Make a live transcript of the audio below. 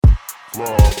Fly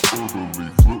orderly,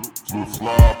 flip, flip,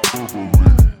 fly orderly.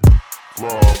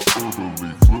 Fly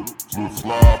orderly, flip, flip,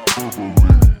 fly orderly.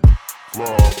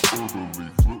 Fly orderly,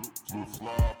 flip, flip,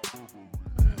 fly orderly.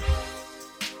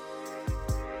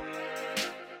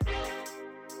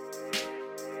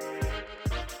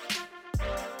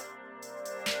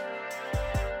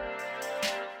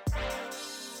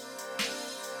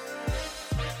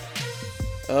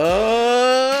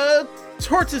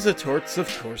 Torts is a torts, of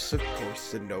course,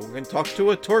 and no one can talk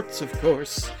to a torts, of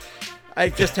course.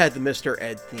 I've just had the Mr.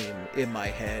 Ed theme in my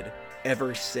head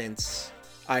ever since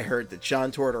I heard that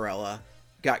John Tortorella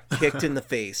got kicked in the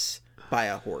face by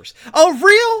a horse. A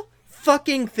real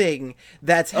fucking thing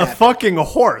that's happened. A fucking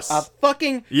horse. A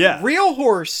fucking real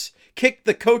horse kicked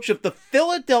the coach of the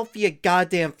Philadelphia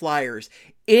goddamn Flyers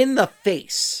in the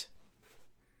face.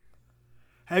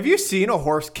 Have you seen a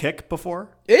horse kick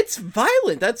before? It's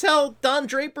violent. That's how Don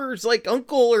Draper's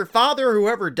uncle or father or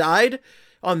whoever died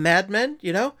on Mad Men,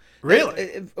 you know?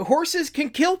 Really? Horses can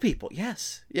kill people.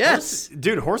 Yes.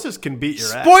 Horses can beat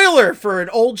your ass. Spoiler for an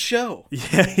old show.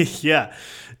 Yeah.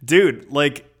 Dude,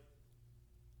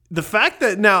 the fact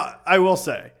that now I will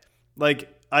say,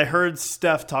 I heard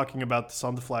Steph talking about this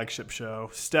on the flagship show.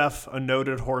 Steph, a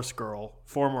noted horse girl,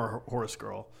 former horse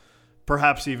girl,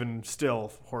 perhaps even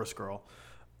still horse girl,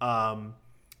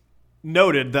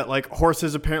 noted that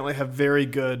horses apparently have very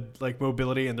good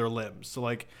mobility in their limbs.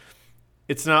 So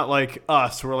it's not like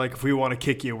us. We're if we want to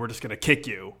kick you, we're just gonna kick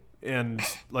you, and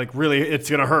really it's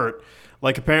gonna hurt.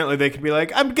 Apparently they can be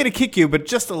I'm gonna kick you, but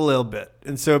just a little bit.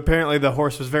 And so apparently the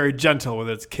horse was very gentle with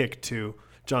its kick to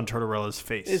John Tortorella's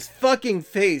face. His fucking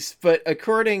face. But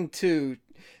according to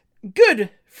good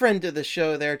friend of the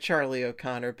show there, Charlie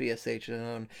O'Connor,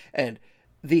 BSH and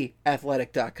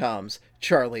TheAthletic.com's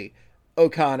Charlie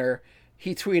O'Connor,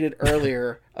 he tweeted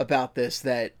earlier about this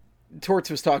that Torts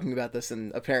was talking about this,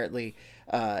 and apparently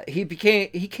he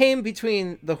came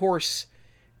between the horse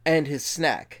and his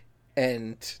snack,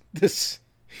 and this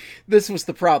was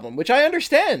the problem, which I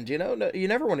understand. You know, you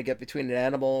never want to get between an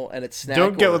animal and its snack.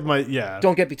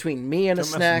 Don't get between me and a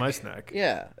snack. Don't mess with my snack.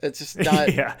 Yeah, it's just not.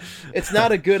 It's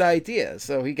not a good idea.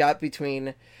 So he got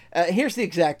between. Here's the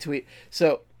exact tweet.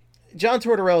 So John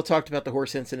Tortorella talked about the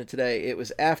horse incident today. It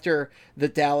was after the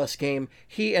Dallas game.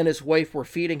 He and his wife were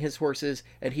feeding his horses,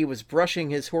 and he was brushing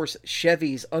his horse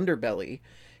Chevy's underbelly.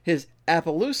 His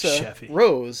Appaloosa,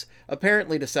 Rose,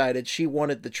 apparently decided she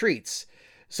wanted the treats.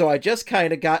 So I just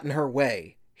kind of got in her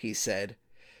way, he said.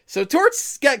 So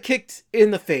Torts got kicked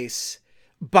in the face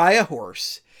by a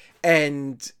horse,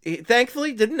 and he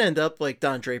thankfully didn't end up like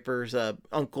Don Draper's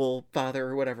uncle, father,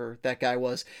 or whatever that guy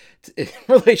was, in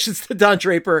relations to Don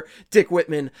Draper, Dick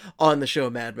Whitman on the show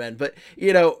Mad Men. But,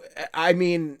 I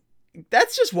mean,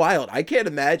 that's just wild. I can't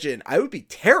imagine. I would be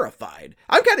terrified.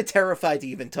 I'm kind of terrified to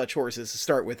even touch horses to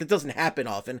start with. It doesn't happen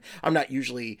often. I'm not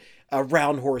usually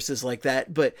around horses like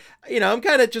that. But, I'm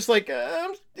kind of just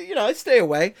I stay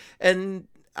away. And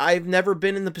I've never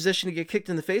been in the position to get kicked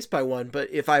in the face by one, but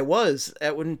if I was,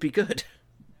 that wouldn't be good.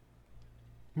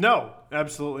 No,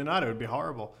 absolutely not. It would be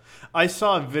horrible. I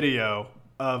saw a video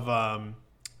of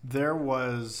there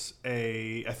was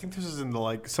I think this is in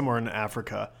somewhere in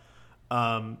Africa.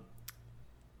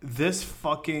 This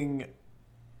fucking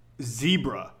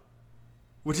zebra,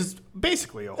 which is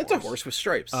basically a horse. It's a horse with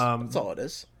stripes. That's all it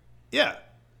is. Yeah.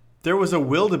 There was a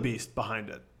wildebeest behind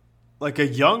it. A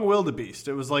young wildebeest.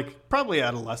 It was probably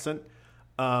adolescent.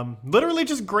 Literally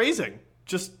just grazing.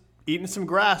 Just eating some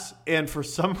grass. And for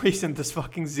some reason, this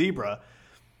fucking zebra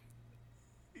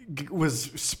was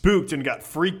spooked and got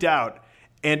freaked out.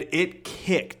 And it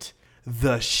kicked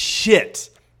the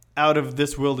shit out of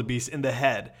this wildebeest in the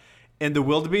head. And the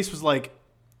wildebeest was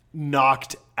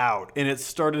knocked out. And it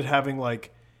started having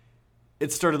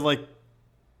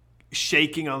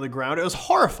shaking on the ground. It was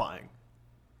horrifying.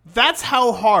 That's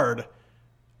how hard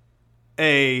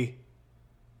a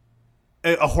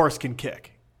horse can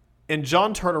kick. And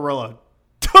John Tortorella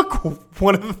took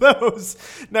one of those.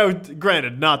 Now,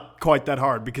 granted, not quite that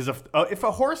hard, because if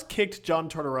a horse kicked John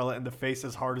Tortorella in the face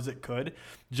as hard as it could,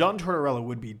 John Tortorella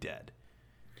would be dead.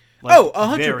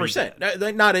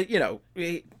 100%. Not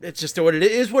it's just what it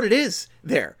is. What it is.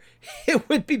 There, it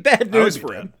would be bad news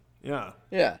for him. Yeah.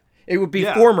 Yeah. It would be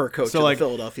former coach of the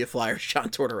Philadelphia Flyers, John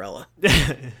Tortorella.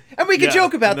 And we could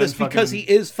joke about this because he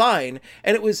is fine.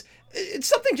 And it's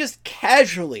something just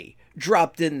casually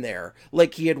dropped in there,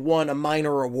 like he had won a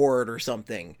minor award or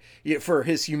something for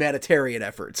his humanitarian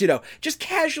efforts. Just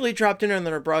casually dropped in there on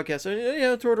their broadcast.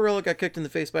 Tortorella got kicked in the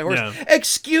face by a horse. Yeah.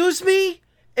 Excuse me?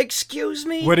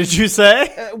 What did you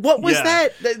say? What was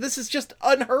that? This is just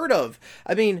unheard of.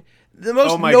 I mean, The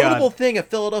most my notable God. thing a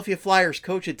Philadelphia Flyers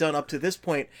coach had done up to this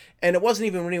point, and it wasn't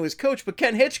even when he was coach, but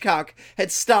Ken Hitchcock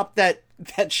had stopped that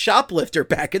shoplifter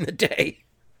back in the day.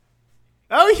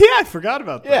 Oh, yeah, I forgot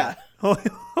about that. Yeah.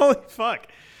 Holy fuck.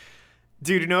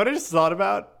 Dude, you know what I just thought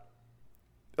about?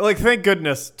 Like, thank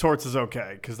goodness Torts is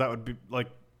okay, because that would be, like,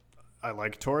 I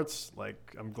like Torts.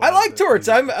 Like, I'm glad. I like that Torts.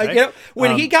 he's okay.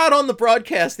 When he got on the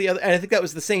broadcast and I think that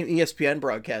was the same ESPN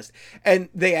broadcast, and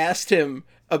they asked him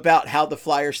about how the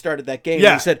Flyers started that game.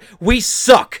 Yeah. And he said, "We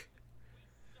suck.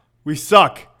 We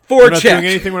suck. Forecheck. We're not doing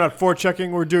anything. We're not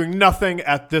forechecking. We're doing nothing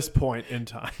at this point in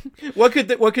time." What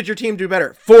could your team do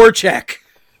better? Forecheck.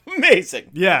 Amazing.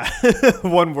 Yeah.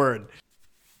 One word.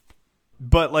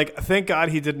 But, like, thank God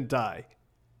he didn't die.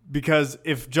 Because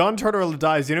if John Tortorella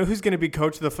dies, you know who's going to be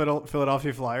coach of the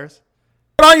Philadelphia Flyers?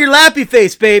 Put on your lappy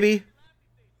face, baby.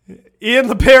 Ian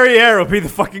LePerriere will be the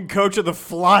fucking coach of the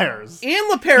Flyers. Ian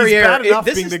He's LePerriere, bad enough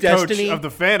this being is the destiny. coach of the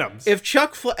Phantoms. If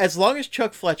as long as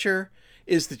Chuck Fletcher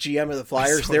is the GM of the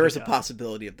Flyers, there is a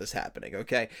possibility of this happening,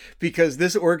 okay? Because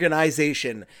this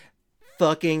organization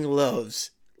fucking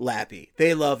loves Lappy.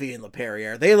 They love Ian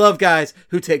LePerriere. They love guys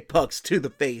who take pucks to the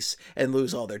face and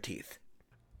lose all their teeth.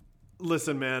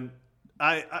 Listen, man,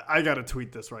 I got to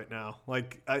tweet this right now.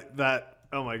 Like,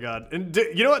 oh my God. And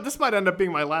you know what? This might end up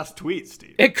being my last tweet,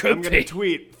 Steve. It could I'm going to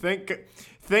tweet,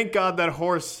 thank God that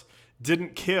horse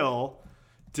didn't kill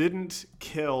John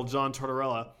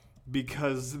Tortorella,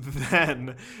 because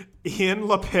then Ian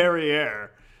LePerriere,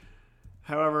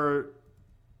 however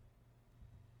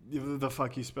the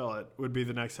fuck you spell it, would be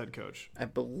the next head coach. I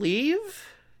believe...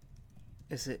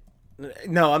 Is it...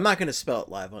 No, I'm not going to spell it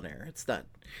live on air. It's not...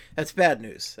 That's bad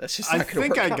news. That's just not going to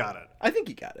work. I think I got it. I think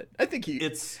you got it. I think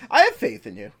It's... I have faith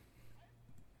in you.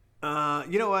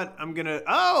 You know what? I'm going to...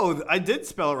 Oh, I did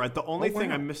spell it right. The only thing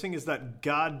wow. I'm missing is that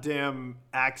goddamn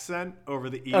accent over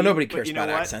the E. Oh, nobody cares But you know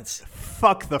about what? accents.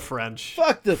 Fuck the French.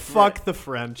 Fuck the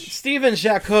French. Steven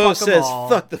Jacquot Fuck 'em says, all.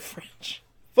 fuck the French.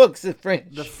 Fuck the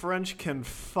French. The French can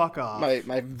fuck off.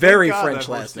 My very Thank God French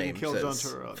that last horse name didn't kill John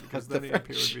says, Tortorella, because fuck then the he would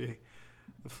French. be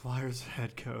the Flyers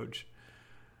head coach.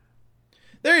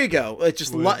 There you go. It's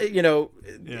just,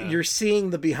 Yeah. you're seeing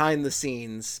the behind the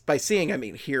scenes. By seeing, I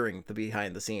mean hearing the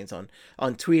behind the scenes on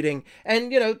tweeting.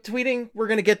 And, tweeting, we're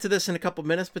going to get to this in a couple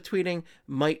minutes, but tweeting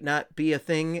might not be a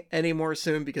thing anymore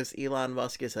soon because Elon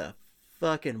Musk is a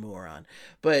fucking moron.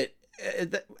 But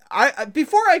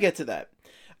before I get to that,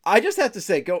 I just have to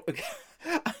say,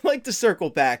 I'd like to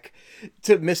circle back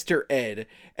to Mr. Ed.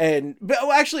 But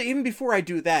actually, even before I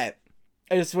do that,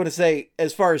 I just want to say,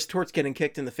 as far as Torts getting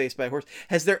kicked in the face by a horse,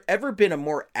 has there ever been a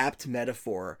more apt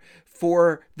metaphor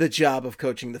for the job of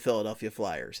coaching the Philadelphia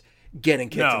Flyers? Getting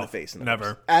kicked in the face. Never.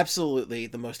 Horse. Absolutely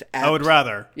the most apt. I would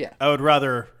rather. Yeah. I would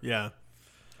rather. Yeah.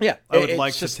 Yeah. I would it's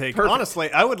like to just take. perfect.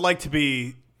 Honestly, I would like to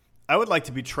be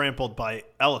trampled by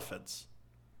elephants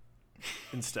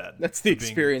instead. That's the of being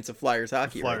experience of Flyers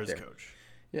hockey Flyers right there. coach.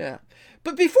 Yeah.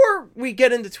 But before we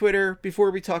get into Twitter, before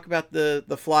we talk about the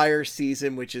Flyers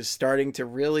season, which is starting to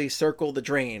really circle the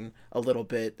drain a little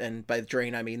bit, and by the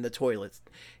drain I mean the toilets,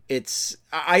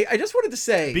 I just wanted to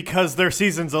say, Because their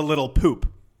season's a little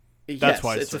poop. That's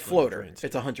why it's a circling the floater. drains.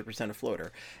 It's 100% a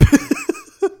floater.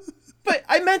 But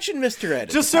I mentioned Mr.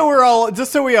 Ed. Just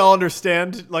so we all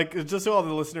understand, like, just so all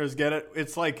the listeners get it,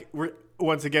 it's like we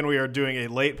are doing a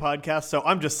late podcast, so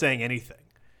I'm just saying anything.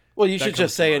 Well, you should comes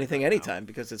just to say mind anything right now. anytime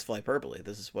because it's Flyperbole.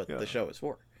 This is what the show is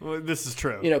for. Well, this is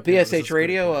true. BSH this is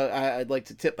Radio, good. I'd like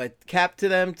to tip my cap to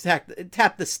them,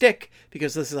 tap the stick,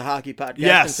 because this is a hockey podcast,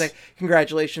 Yes. and say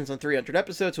congratulations on 300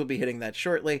 episodes. We'll be hitting that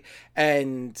shortly.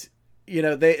 And,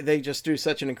 they just do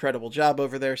such an incredible job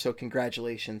over there, so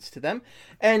congratulations to them.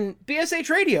 And BSH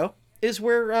Radio is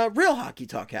where real hockey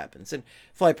talk happens. And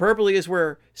Flyperbole is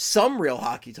where some real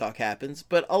hockey talk happens,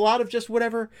 but a lot of just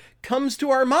whatever comes to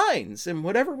our minds and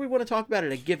whatever we want to talk about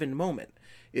at a given moment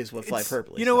is what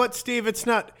Flyperbole is. You know what, Steve? It's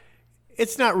not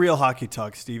real hockey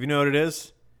talk, Steve. You know what it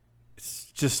is?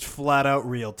 It's just flat out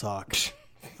real talk.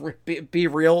 Be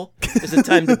real? Is it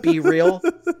time to be real?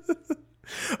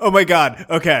 Oh my God.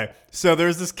 Okay. So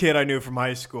there's this kid I knew from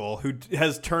high school who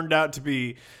has turned out to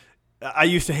be, I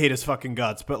used to hate his fucking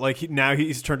guts, but like now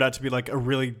he's turned out to be like a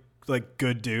really like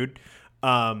good dude.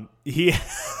 He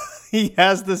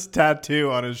has this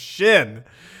tattoo on his shin.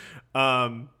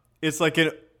 It's like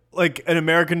an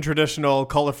American traditional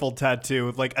colorful tattoo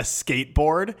with like a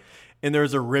skateboard, and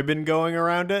there's a ribbon going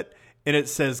around it, and it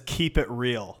says "Keep it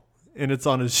real," and it's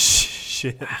on his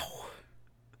shin. Wow.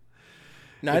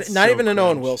 Not so even an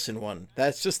Owen cringe. Wilson one.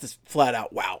 That's just a flat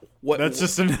out wow. That's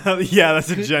just another. Yeah, that's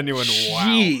a genuine wow.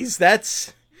 Jeez,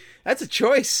 That's a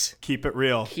choice. Keep it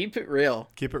real. Keep it real.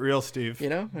 Keep it real, Steve. You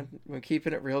know, when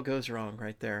keeping it real goes wrong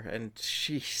right there. And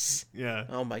jeez. Yeah.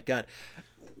 Oh my God.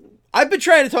 I've been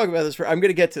trying to talk about this I'm going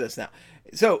to get to this now.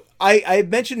 So I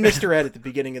mentioned Mr. Ed at the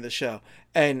beginning of the show,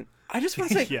 and I just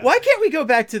want to say, Yeah. why can't we go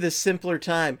back to this simpler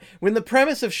time when the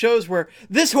premise of shows were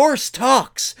this horse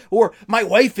talks or my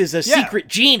wife is a secret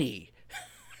genie?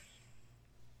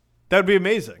 That would be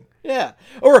amazing. Yeah.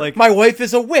 Or Like- my wife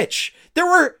is a witch. There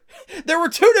were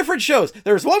 2 different shows.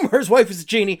 There was one where his wife is a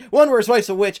genie, one where his wife's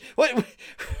a witch. What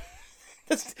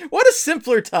a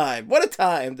simpler time. What a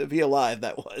time to be alive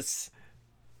that was.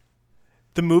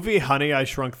 The movie Honey, I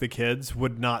Shrunk the Kids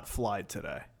would not fly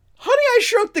today. Honey, I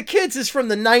Shrunk the Kids is from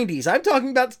the 90s. I'm talking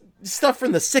about stuff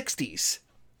from the 60s.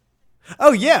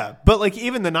 Oh, yeah. But, like,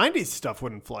 even the 90s stuff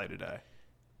wouldn't fly today.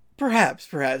 Perhaps.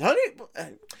 Honey,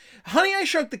 I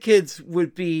Shrunk the Kids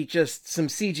would be just some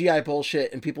CGI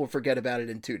bullshit and people would forget about it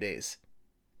in 2 days.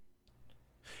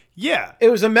 Yeah. It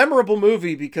was a memorable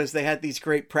movie because they had these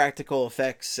great practical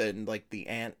effects and, like, the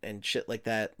ant and shit like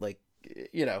that. Like,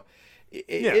 you know.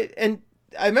 And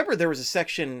I remember there was a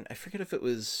section, I forget if it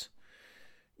was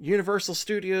Universal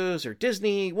Studios or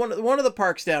Disney, one of the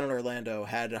parks down in Orlando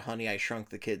had a Honey, I Shrunk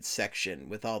the Kids section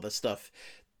with all the stuff,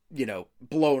 you know,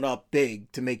 blown up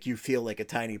big to make you feel like a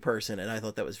tiny person, and I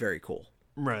thought that was very cool.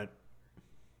 Right.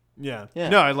 Yeah. Yeah.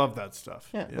 No, I love that stuff.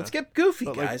 Yeah, let's get goofy,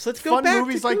 But, like, guys. Let's go fun back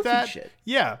movies to like goofy that. shit.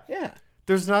 Yeah. Yeah.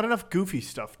 There's not enough goofy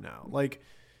stuff now. Like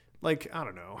I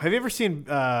don't know. Have you ever seen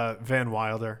Van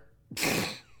Wilder?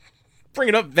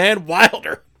 Bringing up Van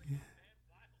Wilder.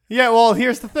 Yeah, well,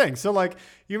 here's the thing. So, like,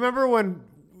 you remember when,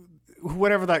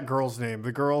 whatever that girl's name,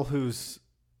 the girl who's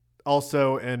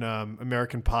also in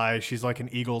American Pie, she's like an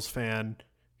Eagles fan.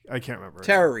 I can't remember. her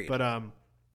Tara name. Reid. But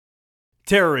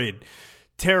Tara Reid.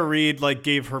 Tara Reid, like,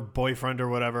 gave her boyfriend or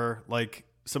whatever, like,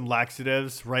 some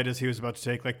laxatives right as he was about to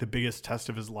take, like, the biggest test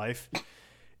of his life.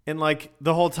 And, like,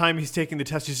 the whole time he's taking the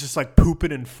test, he's just, like,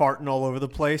 pooping and farting all over the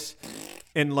place.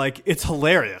 And, like, it's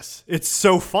hilarious. It's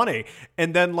so funny.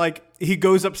 And then, like, he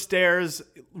goes upstairs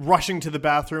rushing to the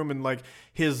bathroom and, like,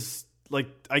 his, like,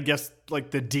 I guess,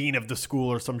 like, the dean of the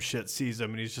school or some shit sees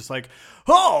him. And he's just like,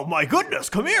 oh, my goodness,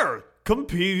 come here. Come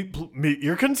meet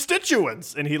your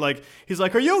constituents. And he's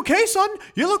like, are you okay, son?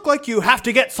 You look like you have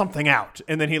to get something out.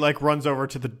 And then he, like, runs over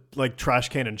to the, like, trash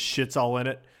can and shits all in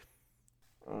it.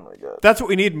 Oh, my God. That's what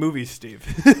we need in movies, Steve.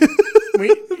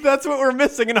 That's what we're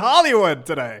missing in Hollywood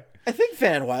today. I think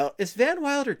is Van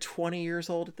Wilder 20 years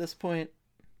old at this point?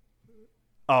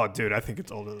 Oh, dude, I think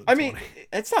it's older than 20. I mean,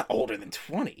 it's not older than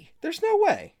 20. There's no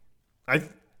way.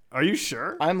 Are you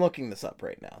sure? I'm looking this up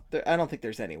right now. I don't think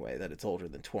there's any way that it's older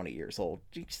than 20 years old.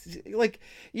 Like,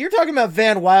 you're talking about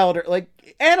Van Wilder.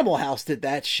 Like, Animal House did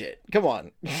that shit. Come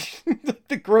on.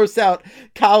 The gross out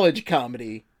college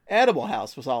comedy. Animal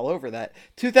House was all over that.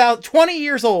 20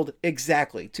 years old,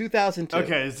 exactly. 2002.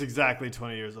 Okay, it's exactly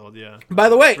 20 years old, yeah. By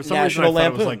the way, For some reason, National I thought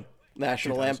it was, Lampoon. like,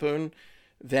 National 2000. Lampoon,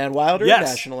 Van Wilder, Yes.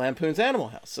 National Lampoon's Animal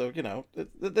House. So, you know,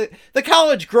 the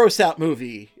college gross out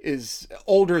movie is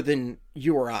older than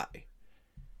you or I.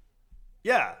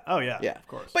 Yeah. Oh, yeah. Yeah. Of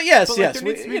course. But yes, like, yes. there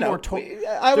needs to be you know, more I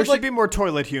there would should like be more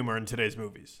toilet humor in today's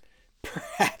movies.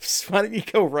 perhaps. Why don't you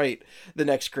go write the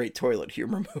next great toilet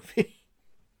humor movie?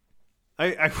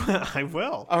 I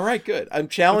will. All right, good. I'm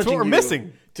challenging we're you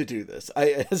missing. to do this.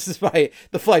 This is the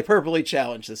Flyperbole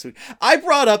challenge this week. I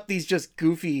brought up these just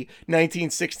goofy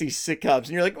 1960s sitcoms, and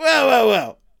you're like,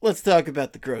 whoa. Let's talk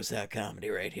about the gross out comedy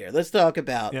right here. Let's talk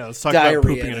about let's talk about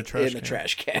diarrhea pooping in a trash the can.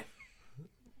 trash can.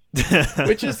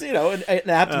 Which is, you know, an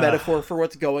apt metaphor for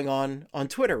what's going on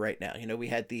Twitter right now. You know, we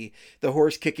had the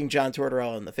horse kicking John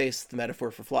Tortorella in the face, the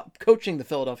metaphor for coaching the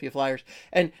Philadelphia Flyers,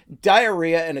 and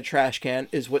diarrhea in a trash can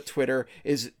is what Twitter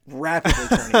is rapidly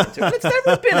turning into. And it's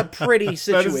never been a pretty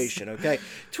situation, okay?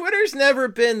 Twitter's never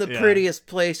been the prettiest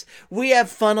place. We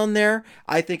have fun on there.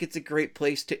 I think it's a great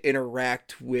place to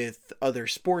interact with other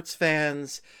sports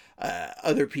fans,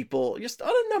 other people, just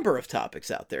on a number of topics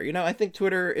out there. You know, I think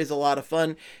Twitter is a lot of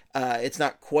fun. It's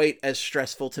not quite as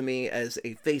stressful to me as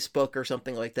a Facebook or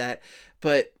something like that,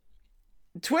 but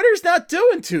Twitter's not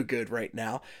doing too good right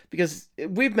now because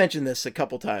we've mentioned this a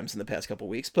couple times in the past couple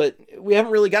weeks, but we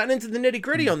haven't really gotten into the nitty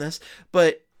gritty on this.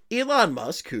 But Elon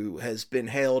Musk, who has been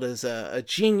hailed as a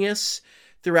genius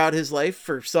throughout his life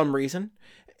for some reason,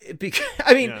 because,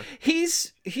 I mean,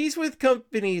 he's with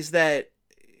companies that,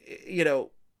 you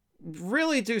know,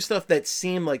 really do stuff that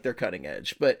seem like they're cutting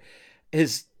edge, but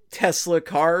his Tesla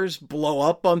cars blow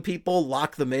up on people,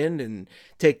 lock them in, and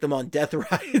take them on death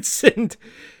rides, and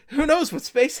who knows what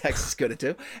SpaceX is going to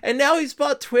do. And now he's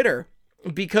bought Twitter,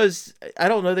 because I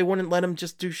don't know, they wouldn't let him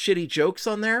just do shitty jokes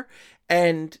on there,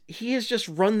 and he has just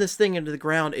run this thing into the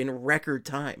ground in record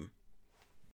time.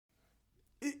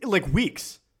 Like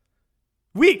weeks.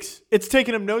 It's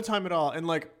taken him no time at all. And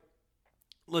like,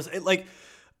 listen, like,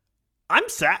 I'm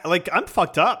sad. Like, I'm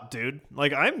fucked up, dude.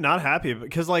 Like, I'm not happy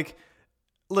because, like,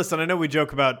 listen, I know we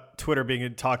joke about Twitter being a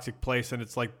toxic place and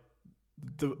it's like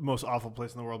the most awful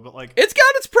place in the world, but like, it's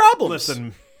got its problems.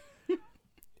 Listen,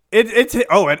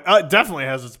 it definitely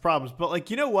has its problems, but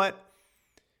like, you know what?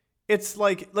 It's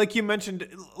like you mentioned,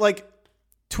 like,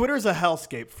 Twitter's a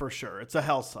hellscape for sure. It's a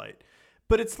hell site.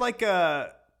 But it's like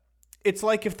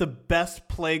if the best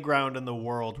playground in the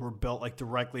world were built like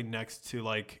directly next to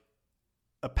like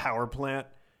a power plant.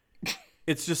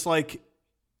 It's just like,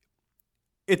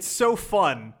 it's so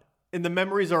fun and the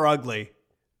memories are ugly,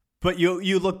 but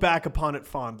you look back upon it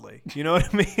fondly. You know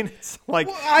what I mean? It's like,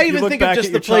 well, I even think of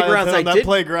just the playgrounds I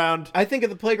think of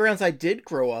the playgrounds I did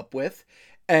grow up with,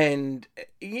 and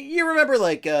you remember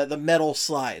like the metal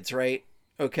slides, right?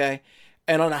 Okay.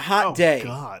 And on a hot day,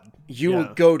 you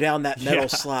would go down that metal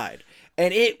slide,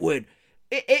 and it would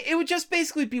just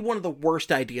basically be one of the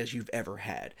worst ideas you've ever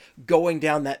had, going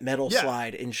down that metal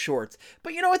slide in shorts.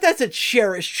 But you know what? That's a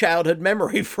cherished childhood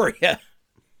memory for you.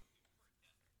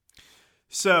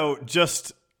 So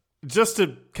just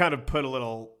to kind of put a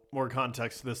little more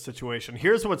context to this situation,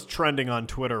 here's what's trending on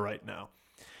Twitter right now.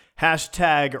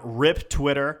 Hashtag RIP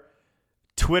Twitter,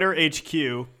 Twitter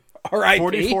HQ,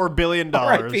 R.I.P. $44 billion.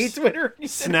 R.I.P. Twitter.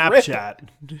 Snapchat.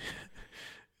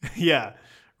 Yeah.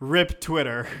 RIP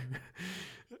Twitter.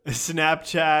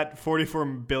 Snapchat,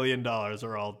 $44 billion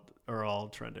are all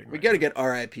trending. We got to get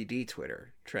R.I.P.D.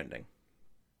 Twitter trending.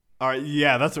 All right.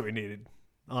 Yeah, that's what we needed.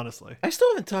 Honestly. I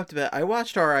still haven't talked about I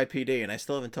watched R.I.P.D. and I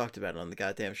still haven't talked about it on the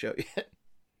goddamn show yet.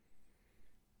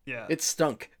 Yeah. It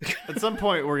stunk. At some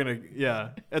point we're going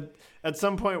to At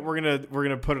some point we're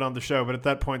gonna put it on the show, but at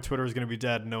that point Twitter is gonna be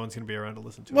dead and no one's gonna be around to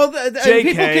listen to it. Well,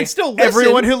 people can still listen.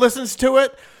 Everyone who listens to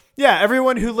it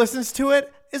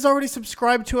is already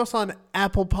subscribed to us on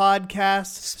Apple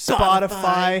Podcasts,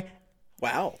 Spotify.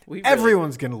 Wow,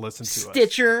 everyone's gonna listen to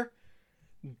Stitcher,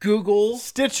 Google,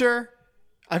 Stitcher.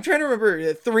 I'm trying to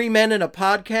remember 3 Men in a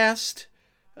Podcast.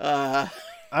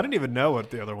 I don't even know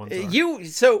what the other ones are.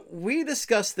 So we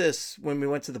discussed this when we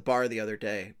went to the bar the other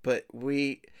day, but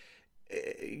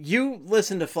you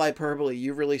listened to Flyperbole.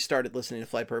 You really started listening to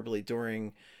Flyperbole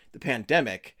during the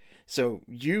pandemic, so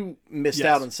you missed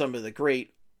out on some of the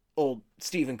great old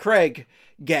Stephen Craig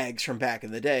gags from back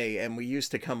in the day, and we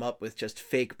used to come up with just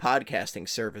fake podcasting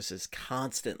services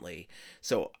constantly.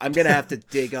 So I'm gonna have to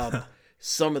dig up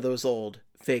some of those old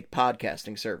fake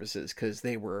podcasting services because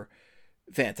they were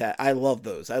fantastic. I love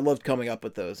those. I loved coming up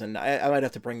with those, and I might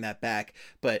have to bring that back.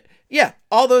 But yeah,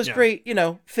 all those great,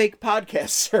 fake podcast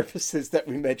services that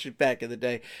we mentioned back in the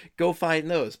day, go find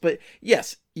those. But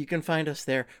yes, you can find us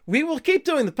there. We will keep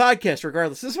doing the podcast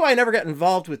regardless. This is why I never got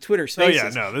involved with Twitter Spaces.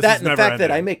 Oh yeah, no, this that is and the never fact ending.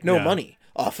 that I make no money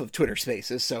off of Twitter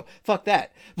Spaces, so fuck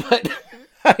that. But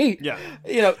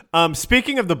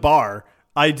speaking of the bar,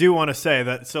 I do want to say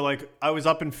that, so like I was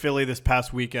up in Philly this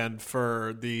past weekend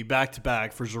for the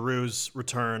back-to-back for Giroux's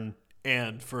return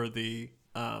and for the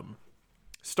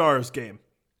Stars game.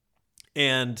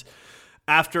 And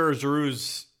after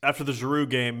the Giroux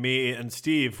game, me and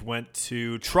Steve went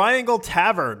to Triangle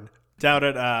Tavern down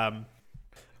at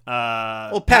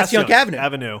Passyunk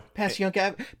Avenue. Passyunk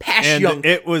Avenue. Passyunk.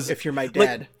 It was, if you're my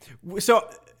dad. So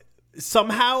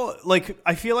somehow, like,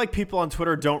 I feel like people on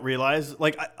Twitter don't realize,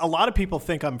 like, a lot of people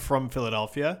think I'm from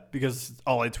Philadelphia because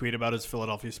all I tweet about is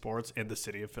Philadelphia sports and the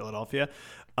city of Philadelphia.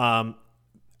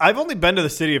 I've only been to the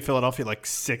city of Philadelphia like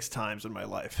 6 times in my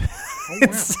life. Oh,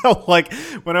 wow. So, like,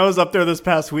 when I was up there this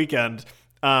past weekend,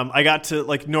 I got to,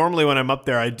 like, normally when I'm up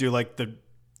there, I do like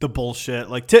the bullshit.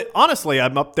 Like, honestly,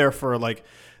 I'm up there for like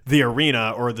the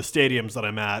arena or the stadiums that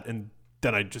I'm at, and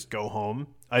then I just go home.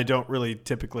 I don't really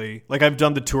typically, like, I've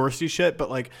done the touristy shit, but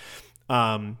like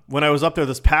when I was up there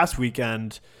this past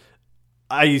weekend,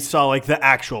 I saw like the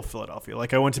actual Philadelphia.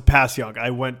 Like, I went to Passyunk.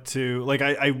 I went to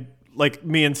I like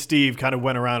me and Steve kind of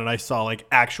went around and I saw like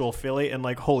actual Philly, and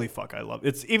like, holy fuck, I love it.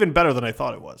 It's even better than I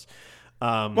thought it was.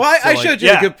 I showed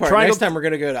you the good part. Next time we're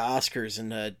gonna go to Oscars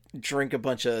and drink a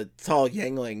bunch of tall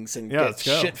Yanglings and get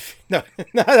shit. No,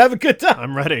 have a good time.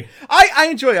 I'm ready. I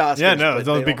enjoy Oscars. Yeah, no,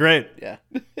 it'll be great. Yeah,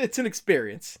 it's an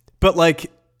experience. But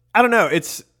like, I don't know.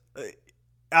 It's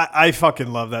I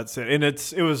fucking love that city, and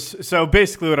it was so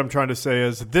basically what I'm trying to say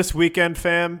is this weekend,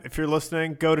 fam, if you're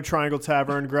listening, go to Triangle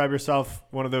Tavern, grab yourself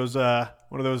one of those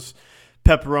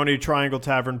pepperoni Triangle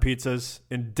Tavern pizzas,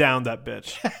 and down that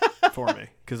bitch for me,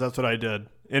 because that's what I did.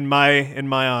 In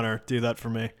my honor, do that for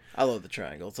me. I love the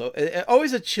Triangle. So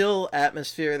always a chill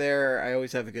atmosphere there. I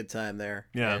always have a good time there.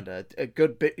 Yeah. And a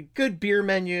good beer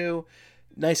menu,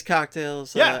 nice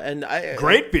cocktails. Yeah. And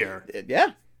Great beer.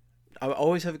 Yeah. I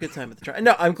always have a good time at the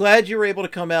Triangle. No, I'm glad you were able to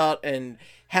come out and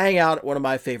hang out at one of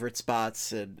my favorite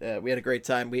spots. And we had a great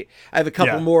time. I have a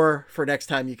couple more for next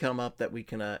time you come up that we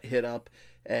can hit up.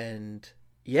 And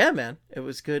yeah, man, it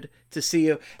was good to see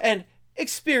you. And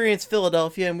experience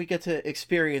Philadelphia, and we get to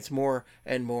experience more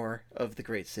and more of the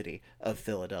great city of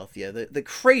Philadelphia, the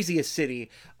craziest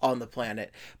city on the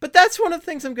planet. But that's one of the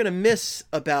things I'm going to miss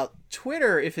about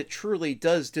Twitter if it truly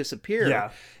does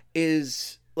disappear,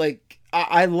 is like,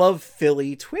 I love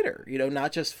Philly Twitter,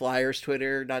 not just Flyers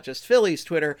Twitter, not just Phillies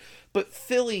Twitter, but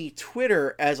Philly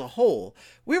Twitter as a whole.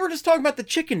 We were just talking about the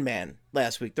Chicken Man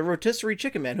last week, the rotisserie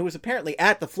Chicken Man, who was apparently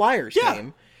at the Flyers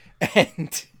game,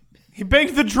 and he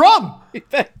banged the drum.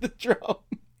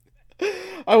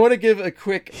 I want to give a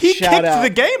quick shout out. He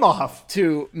kicked the game off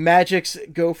to Magic's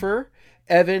Gopher,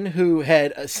 Evan, who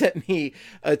had sent me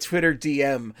a Twitter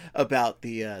DM about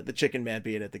the Chicken Man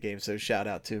being at the game. So shout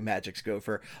out to Magic's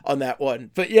Gopher on that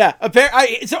one. But yeah,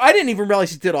 so I didn't even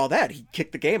realize he did all that. He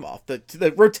kicked the game off.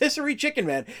 The rotisserie Chicken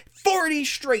Man, 40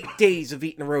 straight days of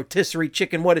eating a rotisserie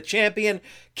chicken. What a champion.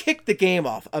 Kicked the game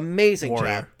off. Amazing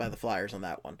job by the Flyers on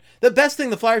that one. The best thing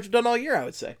the Flyers have done all year, I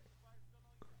would say.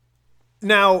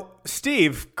 Now,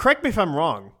 Steve, correct me if I'm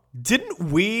wrong. Didn't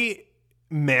we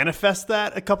manifest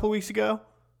that a couple weeks ago?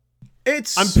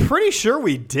 I'm pretty sure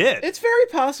we did. It's very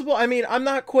possible. I mean, I'm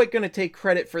not quite going to take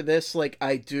credit for this like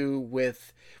I do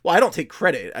with... Well, I don't take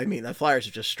credit. I mean, the Flyers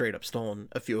have just straight up stolen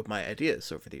a few of my ideas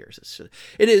over the years.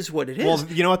 It is what it is. Well,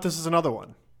 you know what? This is another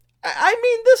one. I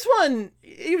mean, this one,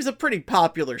 he was a pretty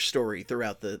popular story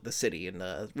throughout the city in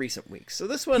recent weeks. So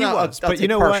this one, I'll take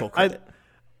partial credit.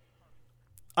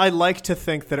 I like to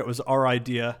think that it was our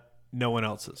idea, no one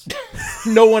else's.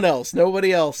 No one else,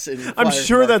 nobody else. I'm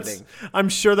sure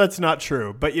that's not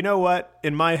true, but you know what?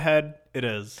 In my head, it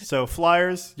is. So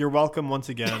Flyers, you're welcome once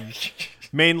again.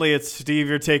 Mainly, it's Steve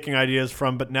you're taking ideas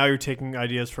from, but now you're taking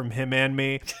ideas from him and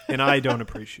me, and I don't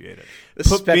appreciate it.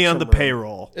 Put me on the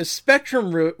payroll. The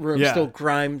Spectrum room still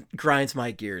grinds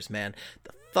my gears, man.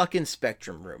 The fucking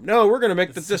Spectrum room. No, we're gonna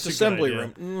make the disassembly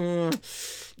room.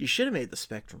 You should have made the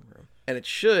Spectrum room. And it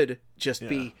should just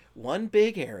be one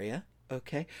big area,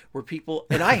 okay, where people,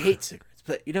 and I hate cigarettes,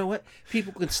 but you know what?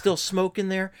 People can still smoke in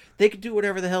there. They can do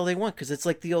whatever the hell they want because it's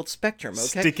like the old Spectrum,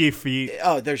 okay? Sticky feet.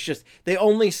 Oh, they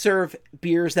only serve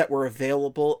beers that were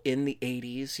available in the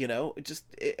 80s, and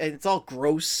it's all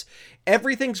gross.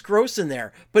 Everything's gross in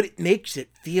there, but it makes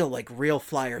it feel like real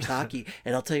Flyers hockey.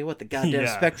 And I'll tell you what, the goddamn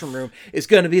Spectrum room is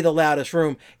going to be the loudest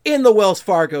room in the Wells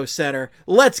Fargo Center.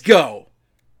 Let's go.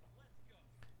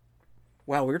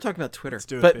 Wow, we were talking about Twitter. Let's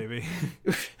do it, baby.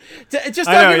 Just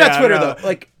talking about Twitter, though.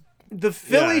 Like, the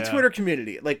Philly Twitter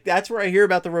community, like, that's where I hear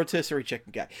about the rotisserie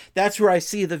chicken guy. That's where I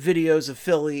see the videos of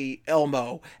Philly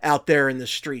Elmo out there in the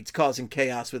streets causing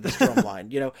chaos with his drum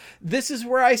line. This is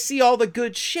where I see all the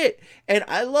good shit. And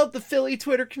I love the Philly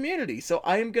Twitter community, so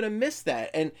I am going to miss that.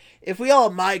 And if we all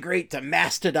migrate to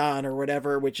Mastodon or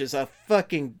whatever, which is a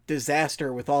fucking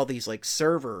disaster with all these, like,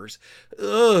 servers,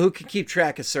 who can keep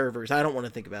track of servers? I don't want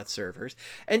to think about servers.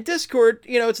 And Discord,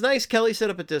 it's nice. Kelly set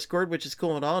up a Discord, which is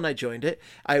cool and all, and I joined it.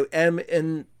 I am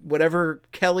in whatever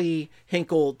Kelly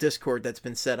Hinkle Discord that's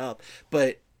been set up,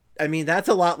 but I mean, that's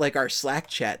a lot like our Slack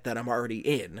chat that I'm already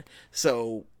in.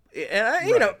 So, and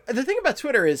the thing about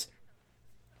Twitter is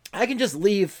I can just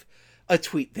leave a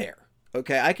tweet there.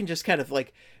 Okay. I can just kind of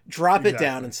like drop it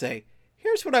down and say,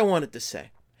 here's what I wanted to say.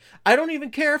 I don't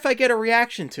even care if I get a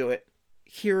reaction to it.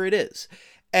 Here it is.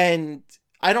 And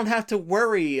I don't have to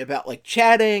worry about like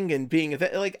chatting and being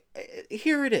like,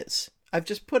 here it is. I've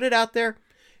just put it out there.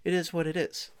 It is what it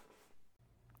is.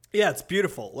 Yeah, it's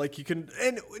beautiful. Like you can,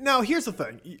 and now here's the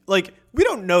thing. Like we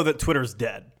don't know that Twitter's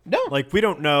dead. No. Like we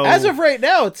don't know. As of right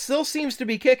now, it still seems to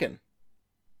be kicking.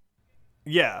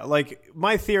 Yeah, like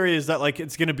my theory is that like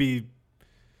it's going to be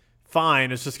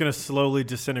fine. It's just going to slowly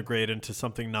disintegrate into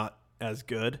something not as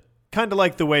good. Kind of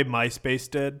like the way MySpace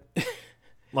did.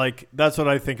 Like that's what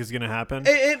I think is going to happen.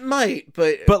 It might,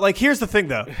 but like here's the thing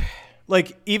though.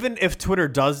 Like even if Twitter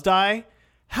does die,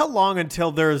 how long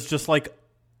until there's just like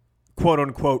quote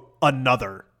unquote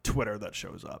another Twitter that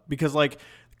shows up? Because like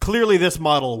clearly this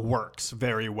model works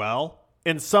very well,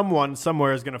 and someone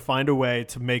somewhere is going to find a way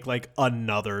to make like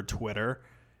another Twitter,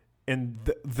 and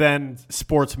then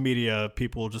sports media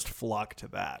people will just flock to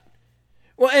that.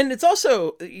 Well, and it's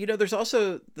also, there's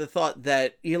also the thought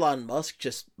that Elon Musk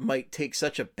just might take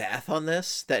such a bath on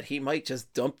this that he might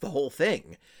just dump the whole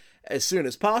thing. as soon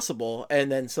as possible,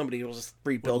 and then somebody will just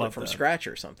rebuild it from that. scratch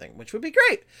or something, which would be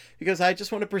great, because I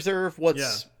just want to preserve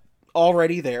what's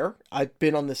already there. I've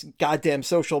been on this goddamn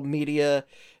social media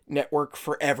network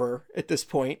forever at this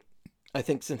point. I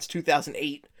think since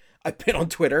 2008 I've been on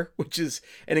Twitter, which is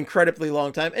an incredibly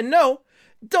long time. And no,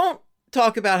 don't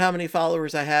talk about how many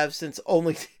followers I have, since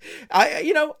only I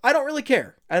don't really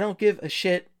care. I don't give a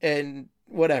shit and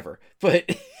whatever.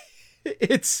 But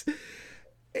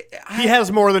he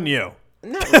has more than you.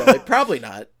 Not really. Probably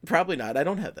not. I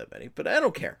don't have that many, but I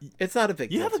don't care. It's not a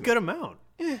big deal. You have a good amount.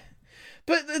 Yeah.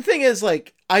 But the thing is,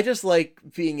 like, I just like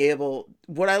being able,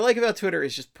 what I like about Twitter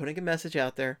is just putting a message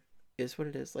out there. Is what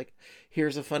it is. Like,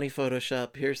 here's a funny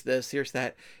Photoshop, here's this, here's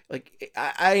that. Like,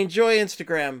 I enjoy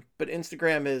Instagram, but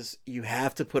Instagram is, you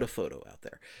have to put a photo out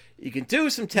there. You can do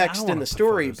some text in the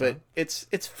story, but it's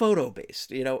photo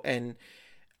based, and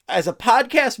as a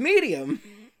podcast medium,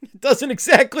 it doesn't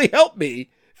exactly help me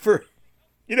for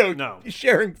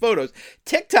sharing photos.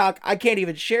 TikTok, I can't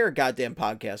even share a goddamn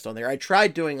podcast on there. I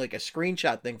tried doing like a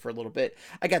screenshot thing for a little bit.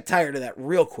 I got tired of that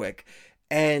real quick,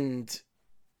 and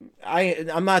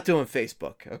I'm not doing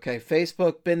Facebook. Okay,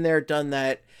 Facebook, been there, done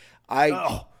that.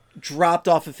 I dropped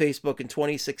off of Facebook in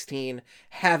 2016.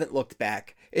 Haven't looked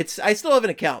back. I still have an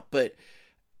account, but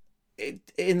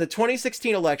in the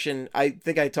 2016 election, I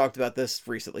think I talked about this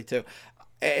recently too.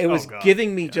 It was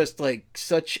giving me just like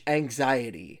such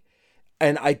anxiety,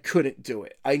 and I couldn't do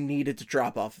it. I needed to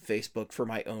drop off of Facebook for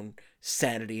my own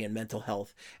sanity and mental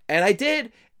health, and I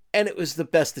did, and it was the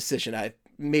best decision I've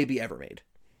maybe ever made.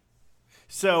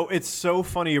 So it's so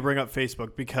funny you bring up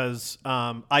Facebook, because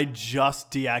I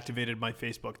just deactivated my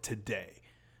Facebook today.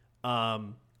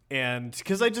 And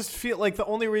because I just feel like the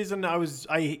only reason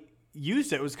I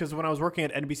used it was because when I was working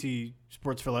at NBC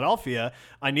Sports Philadelphia,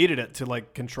 I needed it to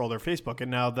like control their Facebook.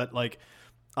 And now that like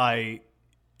I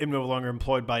am no longer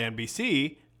employed by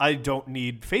NBC, I don't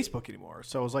need Facebook anymore.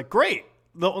 So I was like, great.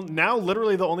 Now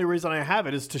literally the only reason I have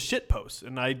it is to shit post.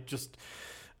 And I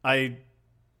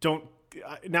don't.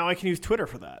 Now I can use Twitter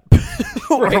for that.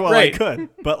 I could.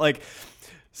 But like,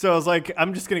 so I was like,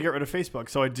 I'm just going to get rid of Facebook.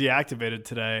 So I deactivated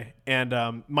today.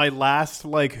 And my last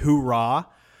like hoorah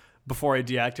before I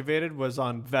deactivated was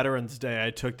on Veterans Day. I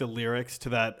took the lyrics to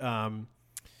that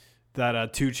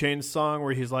 2 Chainz song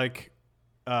where he's like,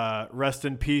 rest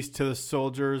in peace to the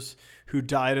soldiers who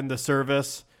died in the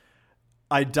service.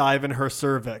 I dive in her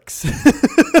cervix.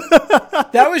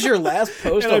 That was your last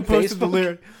post on I posted Facebook? The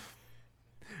lyric.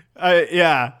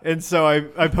 Yeah, and so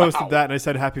I posted that, and I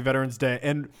said Happy Veterans Day,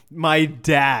 and my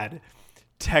dad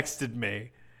texted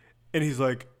me, and he's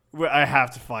like, I have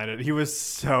to find it. He was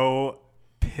so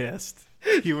pissed.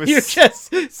 He was you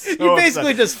basically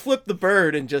upset. just flipped the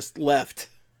bird and just left.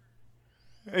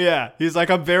 Yeah, he's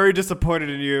like, I'm very disappointed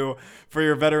in you for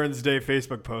your Veterans Day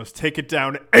Facebook post. Take it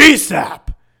down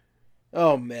ASAP.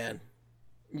 Oh man,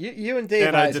 you and Dave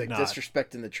And I Isaac did not.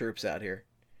 disrespecting the troops out here.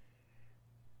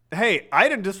 Hey, I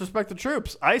didn't disrespect the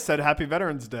troops. I said Happy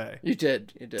Veterans Day. You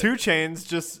did. 2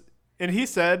 Chainz and he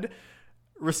said,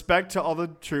 respect to all the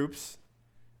troops.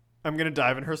 I'm going to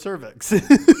dive in her cervix.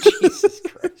 Jesus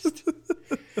Christ.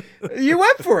 You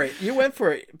went for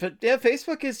it. But yeah,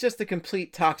 Facebook is just a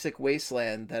complete toxic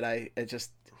wasteland that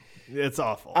It's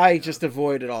awful. I just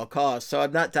avoid at all costs. So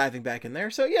I'm not diving back in there.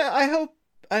 So yeah, I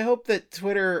hope that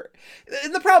Twitter,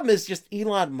 and the problem is just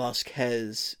Elon Musk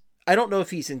I don't know if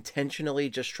he's intentionally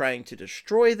just trying to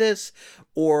destroy this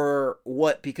or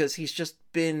what, because he's just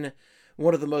been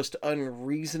one of the most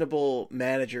unreasonable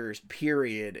managers,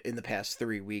 period, in the past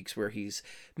 3 weeks, where he's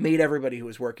made everybody who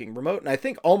was working remote, and I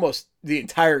think almost the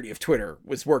entirety of Twitter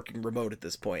was working remote at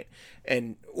this point,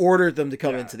 and ordered them to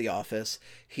come into the office.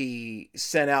 He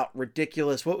sent out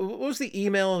ridiculous, what was the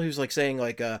email? He was like saying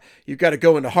like, you've got to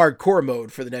go into hardcore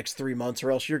mode for the next 3 months or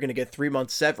else you're going to get 3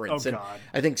 months severance. Oh, and God.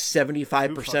 I think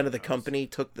 75% of the company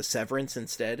took the severance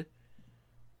instead.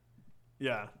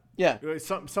 Yeah.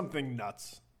 Something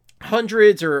nuts.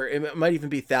 Hundreds, or it might even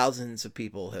be thousands of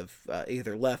people have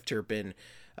either left or been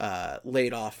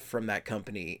laid off from that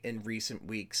company in recent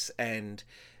weeks. And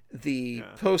the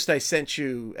post I sent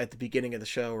you at the beginning of the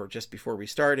show, or just before we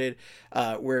started,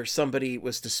 where somebody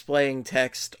was displaying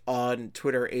text on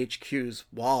Twitter HQ's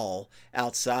wall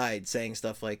outside saying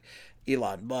stuff like,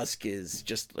 Elon Musk is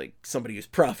just like somebody who's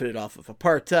profited off of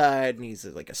apartheid, and he's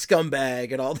like a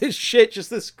scumbag and all this shit,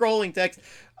 just this scrolling text.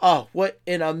 Oh, what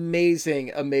an amazing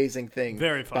thing.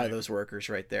 Very funny. By those workers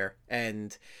right there.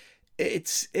 And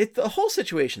the whole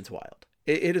situation's wild.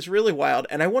 It is really wild.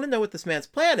 And I want to know what this man's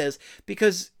plan is,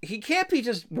 because he can't be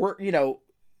just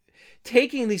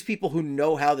taking these people who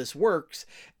know how this works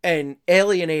and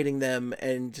alienating them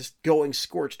and just going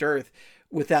scorched earth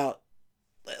without,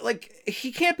 like,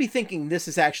 he can't be thinking this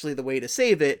is actually the way to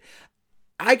save it.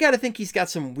 I gotta think he's got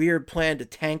some weird plan to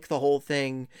tank the whole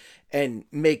thing and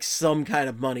make some kind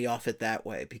of money off it that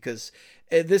way, because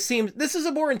this is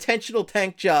a more intentional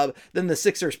tank job than the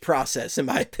Sixers process, in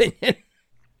my opinion.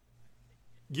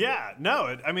 Yeah, no,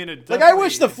 it like, I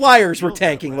wish the Flyers were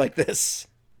tanking like this.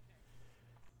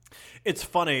 It's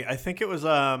funny. I think it was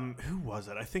who was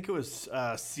it? I think it was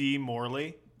C.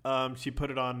 Morley. She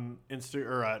put it on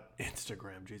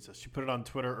Instagram. Jesus, she put it on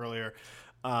Twitter earlier.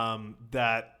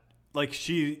 That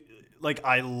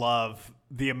I love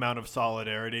the amount of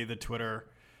solidarity the Twitter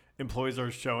employees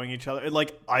are showing each other.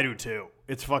 Like, I do too.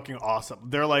 It's fucking awesome.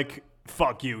 They're like,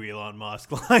 fuck you, Elon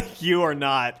Musk. Like, you are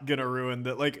not gonna ruin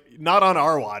that. Like, not on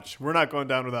our watch. We're not going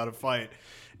down without a fight.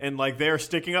 And, like, they're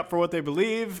sticking up for what they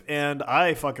believe, and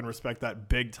I fucking respect that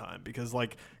big time, because,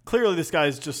 like, clearly this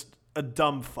guy's just a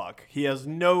dumb fuck. He has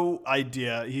no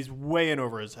idea. He's way in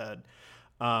over his head.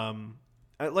 I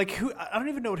don't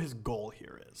even know what his goal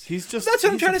here is. That's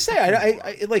what I'm trying to say.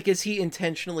 I like, is he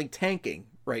intentionally tanking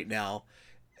right now?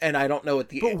 And I don't know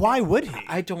what But why would he?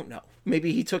 I don't know.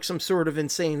 Maybe he took some sort of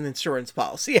insane insurance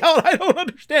policy out. I don't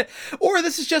understand. Or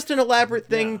this is just an elaborate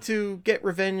thing to get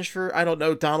revenge for, I don't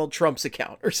know, Donald Trump's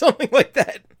account or something like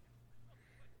that.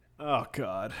 Oh,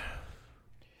 God.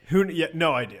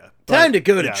 No idea. Time to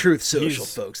go to Truth Social,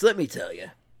 folks. Let me tell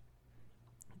you.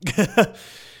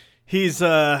 He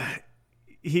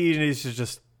needs to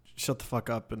just shut the fuck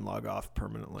up and log off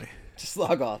permanently. Just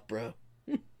log off, bro.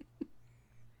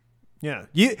 Yeah.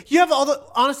 You have all the...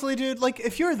 Honestly, dude, like,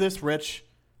 if you're this rich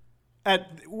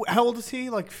how old is he?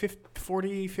 Like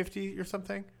 40, 50 or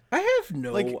something? I have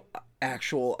no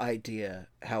actual idea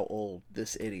how old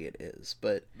this idiot is,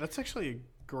 but... That's actually a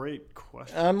great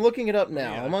question. I'm looking it up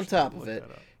now. I'm on top of it.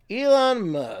 Elon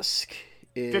Musk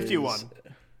is... 51.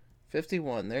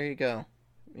 51. There you go.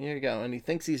 Here you go. And he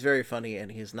thinks he's very funny,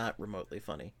 and he's not remotely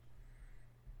funny.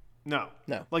 No.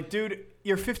 No. Like, dude,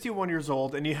 you're 51 years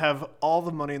old, and you have all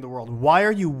the money in the world. Why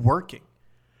are you working?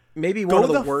 Maybe one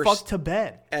of the worst fuck to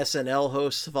bed. SNL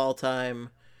hosts of all time.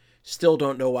 Still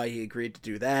don't know why he agreed to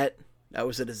do that. That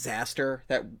was a disaster.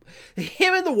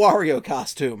 Him in the Wario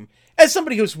costume. As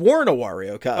somebody who's worn a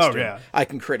Wario costume, I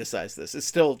can criticize this. It's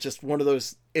still just one of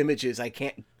those images I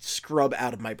can't scrub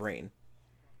out of my brain.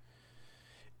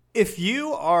 If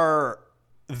you are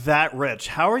that rich,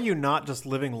 how are you not just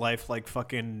living life like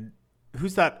fucking...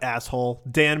 Who's that asshole?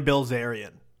 Dan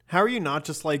Bilzerian. How are you not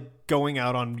just, like, going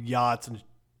out on yachts and,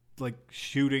 like,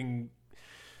 shooting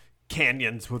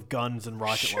canyons with guns and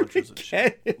rocket launchers and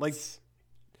shit? Like,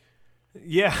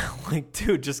 yeah, like,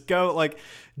 dude, just go, like,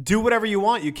 do whatever you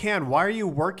want. You can. Why are you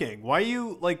working? Why are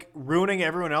you, like, ruining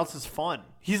everyone else's fun?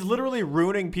 He's literally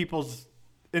ruining people's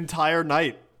entire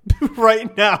night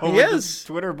right now with this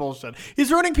Twitter bullshit.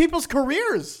 He's ruining people's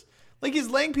careers. Like, he's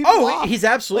laying people off. He's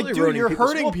absolutely ruining you're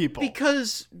hurting people.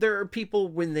 Because there are people,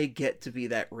 when they get to be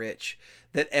that rich,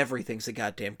 that everything's a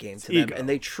goddamn game to them. And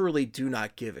they truly do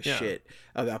not give a shit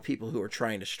about people who are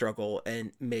trying to struggle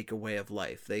and make a way of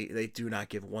life. They do not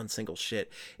give one single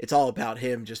shit. It's all about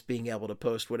him just being able to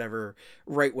post whatever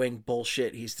right-wing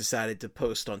bullshit he's decided to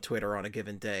post on Twitter on a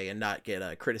given day and not get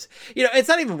a criticism. You know, it's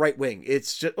not even right-wing.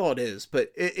 It's just, well, it is.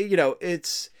 But,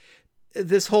 it's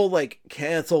this whole, like,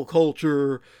 cancel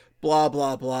culture... blah,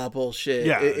 blah, blah bullshit.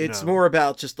 Yeah, it's more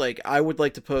about just, like, I would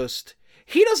like to post...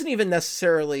 He doesn't even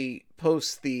necessarily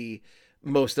post the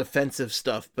most offensive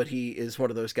stuff, but he is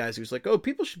one of those guys who's like, oh,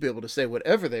 people should be able to say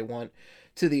whatever they want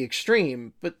to the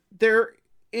extreme, but there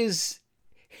is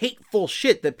hateful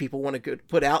shit that people want to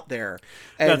put out there.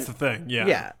 And, that's the thing, yeah.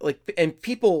 Yeah, like, and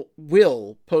people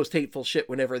will post hateful shit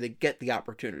whenever they get the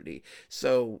opportunity.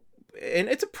 So... And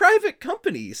it's a private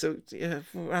company, so I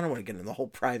don't want to get into the whole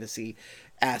privacy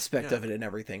aspect of it and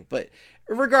everything. But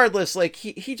regardless, like,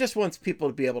 he just wants people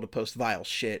to be able to post vile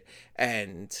shit,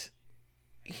 and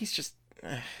he's just...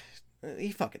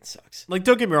 he fucking sucks. Like,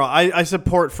 don't get me wrong, I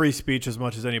support free speech as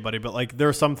much as anybody, but, like, there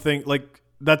are some things... Like,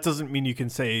 that doesn't mean you can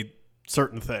say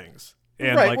certain things.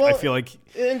 And, right, like, well, I feel like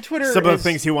and Twitter some of the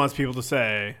things he wants people to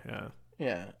say,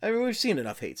 Yeah, I mean, we've seen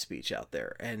enough hate speech out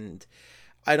there, and...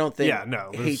 I don't think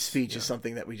hate speech is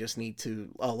something that we just need to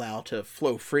allow to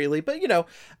flow freely. But,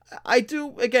 I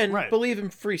do, again, believe in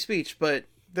free speech, but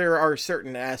there are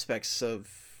certain aspects of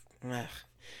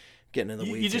getting in the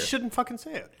weeds. You just shouldn't fucking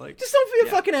say it. Like, just don't be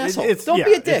a fucking asshole. Don't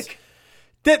be a dick.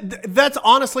 That's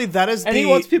honestly, that is and he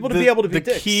wants people to be able to be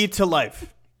the key to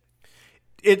life.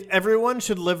 Everyone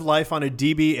should live life on a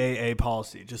DBAA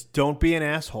policy. Just don't be an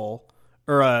asshole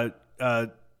or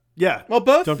Well,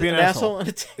 both don't be an asshole and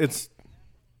a dick. It's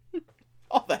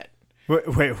all that.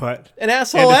 Wait, what? An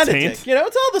asshole and a dick.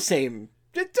 It's all the same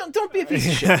Don't be a piece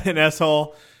of shit. An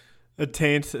asshole, a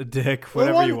taint, a dick,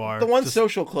 whatever you are. The one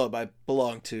social club I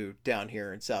belong to down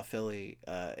here in South Philly,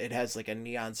 it has like a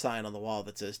neon sign on the wall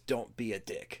that says "Don't be a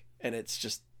dick," and it's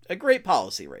just a great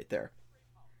policy right there.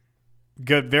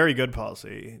 Good, very good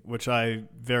policy, which I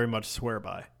very much swear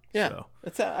by. Yeah, so.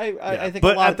 I think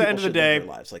but a lot at of the people end of the should day, live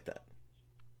their lives like that.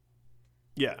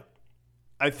 Yeah,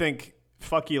 I think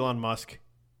fuck Elon Musk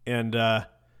and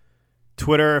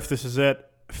Twitter. If this is it,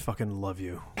 I fucking love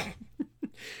you.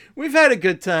 We've had a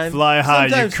good time. Fly high,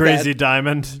 Sometimes you crazy bad.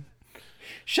 diamond.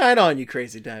 Shine on, you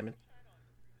crazy diamond.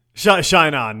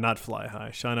 Shine on, not fly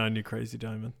high. Shine on, you crazy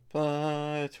diamond.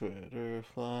 Fly, Twitter,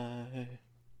 fly.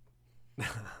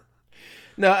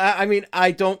 No, I mean,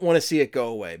 I don't want to see it go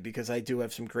away because I do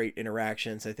have some great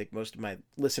interactions. I think most of my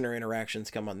listener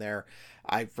interactions come on there.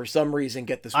 I, for some reason,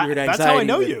 get this weird anxiety. That's how I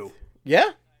know you.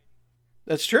 Yeah,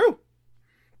 that's true.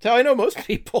 That's how I know most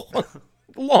people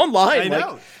online.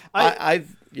 I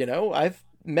know. I've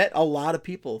met a lot of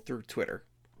people through Twitter.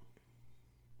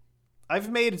 I've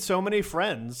made so many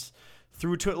friends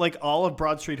through Twitter. Like all of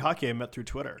Broad Street Hockey, I met through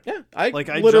Twitter. Yeah, I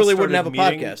just literally wouldn't have a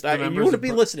meeting podcast. You wouldn't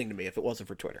be listening to me if it wasn't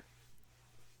for Twitter.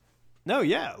 No,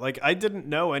 yeah. Like I didn't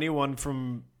know anyone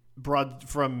from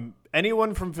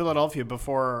anyone from Philadelphia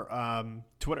before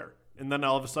Twitter. And then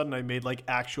all of a sudden I made like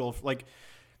actual, like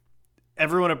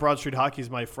everyone at Broad Street Hockey is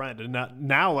my friend. And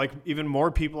now like even more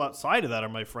people outside of that are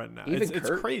my friend now. It's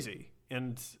crazy.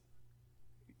 And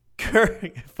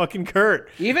fucking Kurt.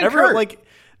 Even Kurt. Like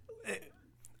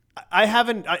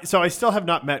I still have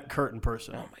not met Kurt in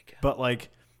person. Oh my God. But like,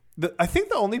 I think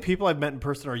the only people I've met in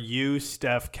person are you,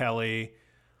 Steph, Kelly,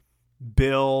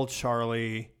 Bill,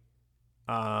 Charlie,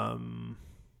 Maddie,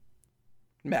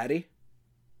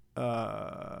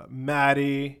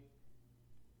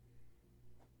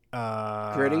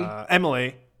 Gritty,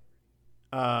 Emily,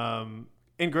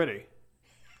 and Gritty.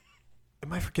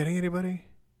 Am I forgetting anybody?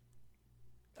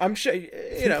 I'm sure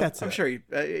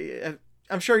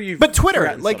I'm sure you've. But Twitter,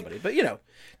 forgotten like, somebody. But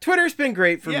Twitter's been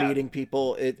great for meeting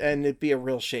people, and it'd be a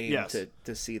real shame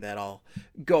to see that all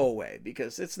go away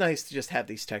because it's nice to just have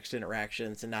these text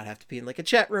interactions and not have to be in like a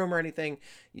chat room or anything.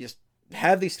 You just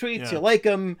have these tweets, you like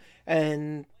them,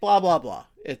 and blah blah blah.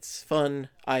 It's fun.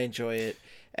 I enjoy it,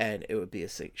 and it would be a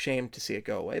shame to see it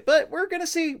go away. But we're gonna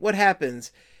see what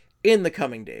happens in the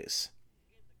coming days.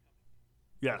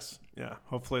 Yes. Yeah.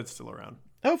 Hopefully it's still around.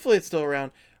 Hopefully it's still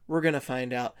around. We're gonna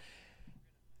find out.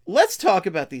 Let's talk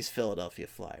about these Philadelphia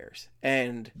Flyers.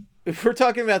 And if we're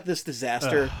talking about this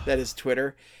disaster that is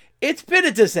Twitter, it's been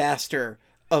a disaster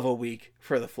of a week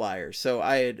for the Flyers. So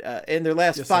I had in their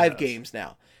last 5 games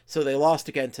now. So they lost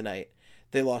again tonight.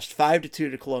 They lost 5-2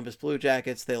 to Columbus Blue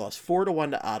Jackets. They lost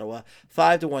 4-1 to Ottawa,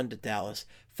 5-1 to Dallas,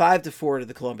 5-4 to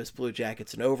the Columbus Blue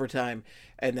Jackets in overtime,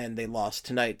 and then they lost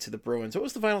tonight to the Bruins. What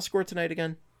was the final score tonight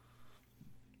again?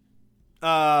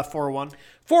 4-1.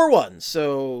 4-1.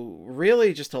 So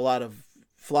really just a lot of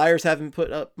Flyers haven't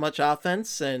put up much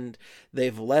offense and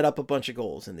they've let up a bunch of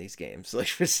goals in these games. Like,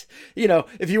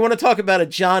 if you want to talk about a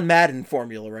John Madden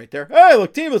formula right there. Hey,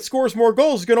 look, team that scores more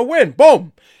goals is going to win.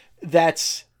 Boom.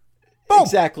 That's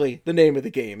exactly the name of the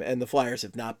game. And the Flyers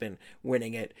have not been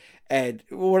winning it. And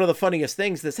one of the funniest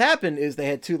things that's happened is they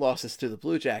had 2 losses to the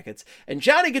Blue Jackets. And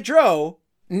Johnny Gaudreau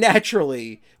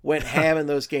naturally went ham in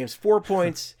those games. 4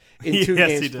 points in 2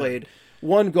 games played,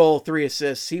 1 goal, 3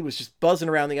 assists. He was just buzzing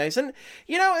around the ice. And,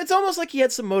 it's almost like he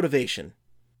had some motivation.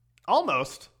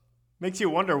 Almost. Makes you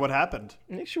wonder what happened.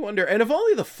 Makes you wonder. And if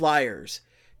only the Flyers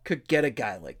could get a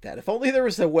guy like that. If only there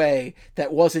was a way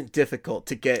that wasn't difficult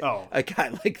to get a guy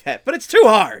like that. But it's too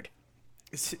hard.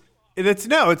 It's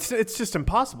just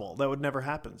impossible. That would never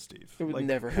happen, Steve. It would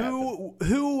never happen.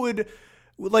 Who would,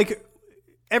 like,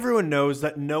 everyone knows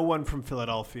that no one from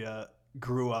Philadelphia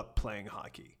grew up playing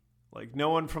hockey. Like, no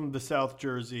one from the South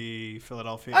Jersey,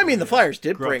 Philadelphia. I mean, the Flyers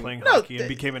did grew up playing hockey and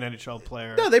became an NHL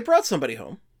player. No, they brought somebody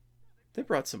home.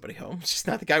 It's just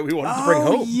not the guy we wanted to bring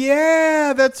home.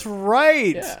 Yeah, that's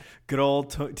right. Yeah. Good old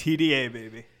TDA,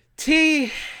 baby.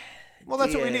 Well,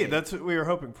 that's what we need. That's what we were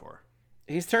hoping for.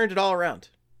 He's turned it all around.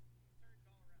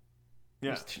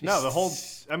 Yeah. No, the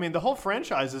whole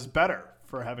franchise is better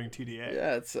for having TDA.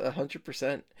 Yeah, it's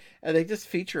 100%. And they just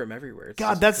feature him everywhere.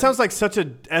 God, that sounds like such a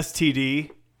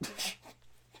STD.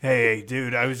 Hey,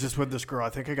 dude, I was just with this girl. I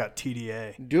think I got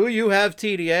TDA. Do you have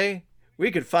TDA? We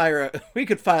could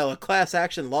file a class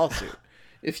action lawsuit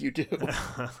if you do.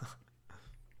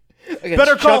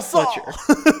 Better call Saul.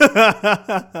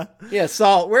 Yeah,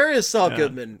 Saul. Where is Saul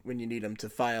Goodman when you need him to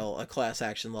file a class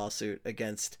action lawsuit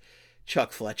against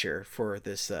Chuck Fletcher for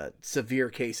this severe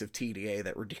case of TDA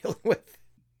that we're dealing with?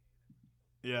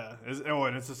 Yeah.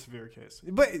 And it's a severe case.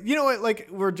 But you know what? Like,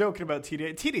 we're joking about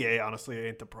TDA. TDA, honestly,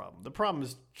 ain't the problem. The problem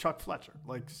is Chuck Fletcher.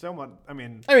 Like, someone,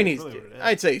 he's, really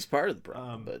I'd say he's part of the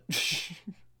problem, but.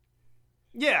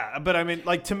 Yeah, but I mean,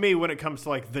 like, to me, when it comes to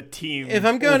like the team, if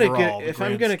I'm gonna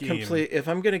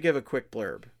give a quick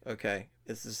blurb, okay,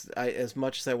 as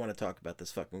much as I want to talk about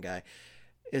this fucking guy,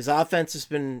 his offense has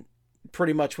been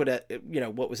pretty much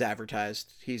what was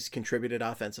advertised. He's contributed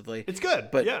offensively. It's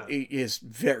good, but yeah, he is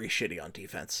very shitty on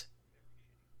defense.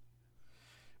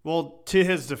 Well, to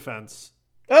his defense,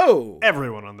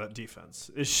 everyone on that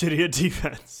defense is shitty at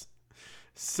defense.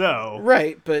 So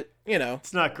right, but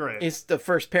it's not great. He's the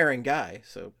first pairing guy,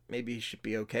 so maybe he should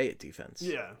be okay at defense.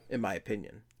 Yeah, in my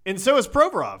opinion. And so is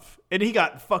Provorov, and he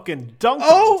got fucking dunked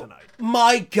on tonight.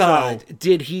 My God,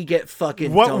 did he get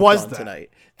fucking what dunked was on that? Tonight?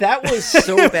 That was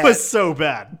so bad. It was so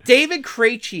bad. David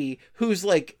Krejci, who's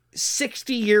like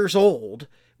 60 years old,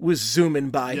 was zooming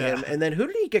by him, and then who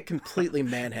did he get completely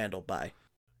manhandled by?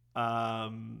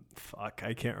 Fuck,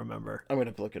 I can't remember. I'm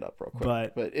gonna look it up real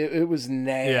quick. But it was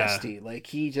nasty. Yeah. Like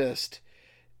he just,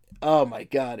 oh my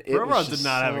God, Provorov did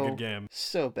not have a good game.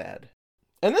 So bad.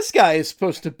 And this guy is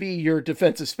supposed to be your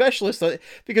defensive specialist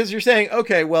because you're saying,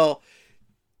 okay, well,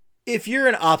 if you're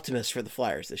an optimist for the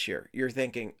Flyers this year, you're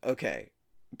thinking, okay,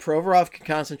 Provorov can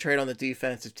concentrate on the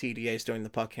defensive TDAs doing the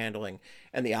puck handling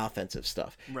and the offensive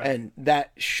stuff. Right. And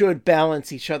that should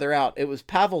balance each other out. It was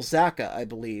Pavel Zacha, I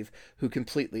believe, who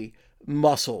completely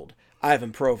muscled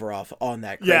Ivan Provorov on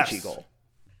that Krejci goal.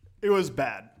 It was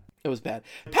bad. It was bad.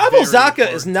 Pavel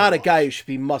Zacha is not a guy who should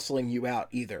be muscling you out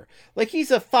either. Like, he's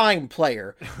a fine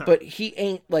player, but he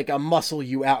ain't like a muscle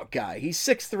you out guy. He's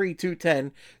 6'3",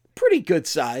 210, pretty good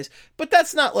size, but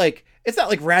that's not like, it's not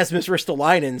like Rasmus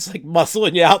Ristolainen's like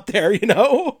muscling you out there,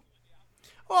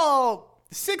 Well,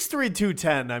 6'3",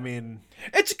 210, I mean...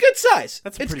 It's a good size.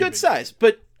 It's good size,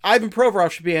 but Ivan Provorov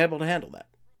should be able to handle that.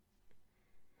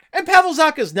 And Pavel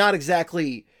Zacha is not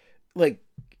exactly, like,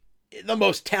 the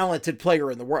most talented player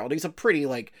in the world. He's a pretty,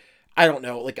 like, I don't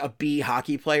know, like a B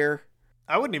hockey player.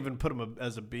 I wouldn't even put him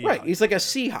as a B. Right, he's like a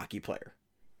C hockey player.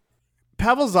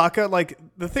 Pavel Zacha, like,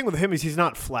 the thing with him is he's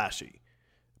not flashy.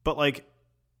 But, like,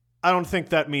 I don't think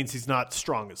that means he's not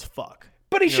strong as fuck.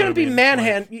 But he shouldn't be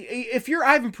manhandled. If you're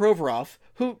Ivan Provorov,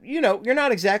 who, you're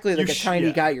not exactly like a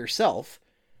tiny guy yourself.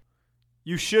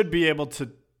 You should be able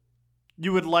to...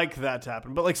 You would like that to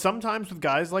happen. But, like, sometimes with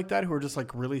guys like that who are just,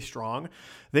 like, really strong,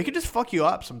 they could just fuck you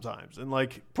up sometimes. And,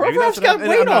 like... Provorov's got weight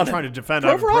on him. I'm not trying to defend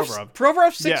Provorov.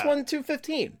 Provorov's 6'1",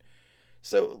 215.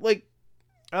 So, like...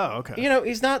 Oh, okay.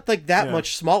 He's not, like, that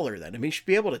much smaller than him. He should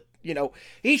be able to,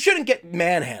 he shouldn't get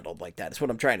manhandled like that, is what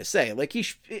I'm trying to say. Like,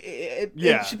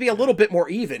 it should be a little bit more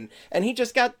even. And he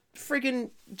just got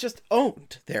friggin' just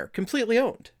owned there. Completely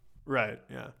owned. Right,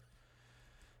 yeah.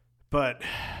 But...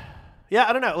 Yeah,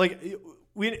 I don't know. Like,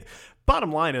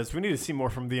 bottom line is we need to see more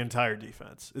from the entire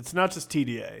defense. It's not just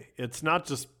TDA. It's not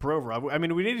just Provorov. I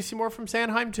mean, we need to see more from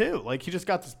Sanheim too. Like, he just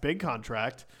got this big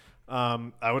contract.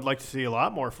 I would like to see a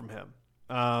lot more from him.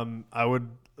 I would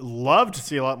love to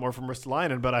see a lot more from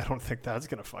Ristolainen, but I don't think that's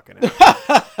gonna fucking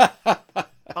happen.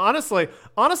 honestly,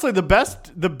 the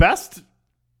best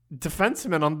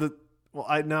defenseman on the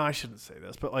I shouldn't say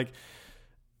this, but like.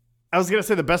 I was going to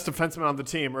say the best defenseman on the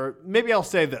team, or maybe I'll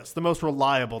say this. The most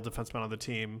reliable defenseman on the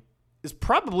team is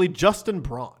probably Justin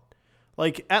Braun.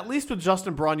 Like, at least with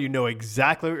Justin Braun, you know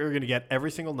exactly what you're going to get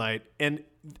every single night, and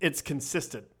it's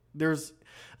consistent. There's,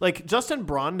 like, Justin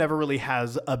Braun never really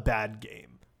has a bad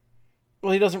game.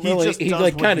 Well, he doesn't really. He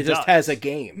like kind of just has a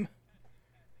game.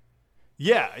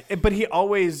 Yeah, but he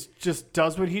always just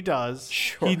does what he does.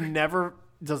 Sure. He never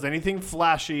does anything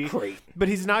flashy. Great. But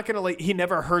he's not going to, like, he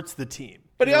never hurts the team.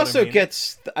 But he also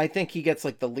gets, I think he gets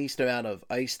like the least amount of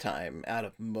ice time out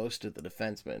of most of the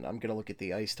defensemen. I'm going to look at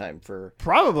the ice time for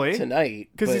probably tonight.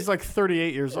 Because he's like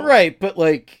 38 years old. Right, but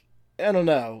like, I don't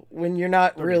know. When you're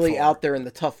not really out there in the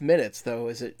tough minutes, though,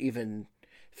 is it even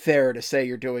fair to say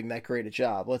you're doing that great a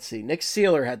job? Let's see. Nick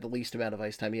Seeler had the least amount of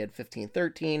ice time. He had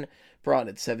 15:13. Braun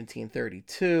had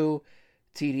 17:32.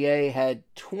 TDA had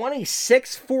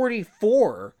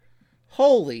 26:44.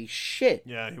 Holy shit.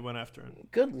 Yeah, he went after him.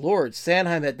 Good Lord.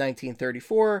 Sanheim had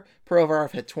 19:34.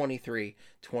 Provorov had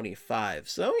 23:25.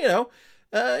 So,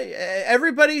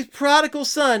 everybody's prodigal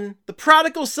son. The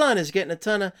prodigal son is getting a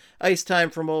ton of ice time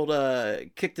from old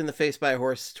kicked in the face by a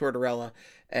horse, Tortorella.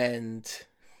 And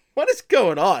what is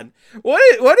going on?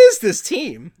 What is this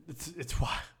team?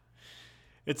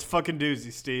 It's fucking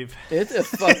doozy, Steve. It's a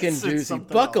fucking doozy.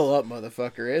 Buckle up,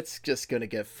 motherfucker. It's just going to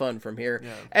get fun from here.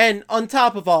 Yeah. And on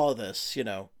top of all of this,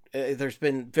 there's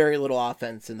been very little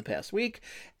offense in the past week.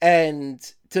 And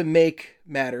to make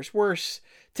matters worse,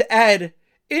 to add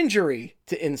injury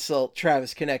to insult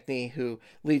Travis Konechny, who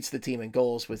leads the team in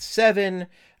goals with 7,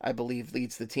 I believe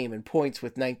leads the team in points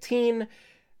with 19,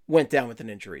 went down with an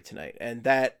injury tonight. And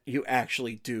that you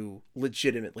actually do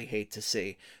legitimately hate to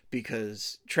see,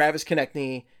 because Travis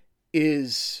Konechny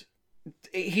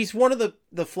he's one of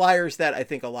the Flyers that I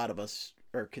think a lot of us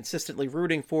are consistently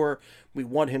rooting for. We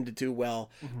want him to do well.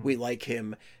 Mm-hmm. We like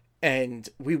him. And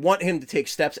we want him to take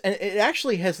steps. And it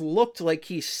actually has looked like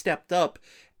he's stepped up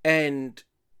and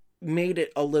made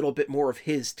it a little bit more of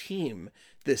his team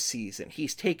this season.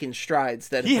 He's taken strides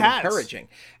that have been encouraging.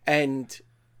 And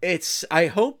I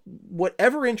hope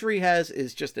whatever injury he has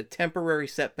is just a temporary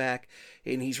setback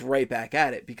and he's right back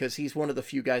at it, because he's one of the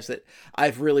few guys that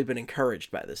I've really been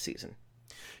encouraged by this season.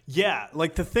 Yeah.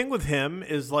 Like, the thing with him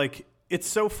is, like, it's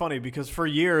so funny because for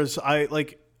years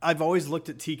I've always looked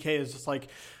at TK as just like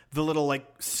the little, like,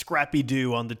 scrappy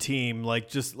do on the team, like,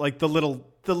 just like the little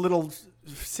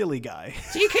silly guy.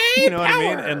 TK, you know power. What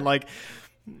I mean? And, like,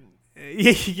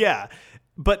 yeah.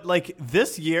 But, like,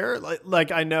 this year,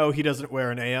 like I know he doesn't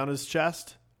wear an A on his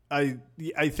chest. I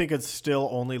think it's still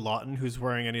only Lawton who's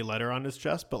wearing any letter on his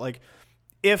chest. But, like,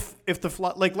 if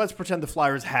let's pretend the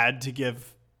Flyers had to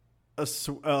give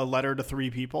a letter to 3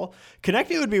 people,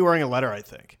 Konechny would be wearing a letter, I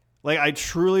think. Like, I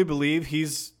truly believe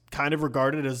he's kind of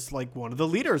regarded as, like, one of the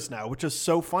leaders now, which is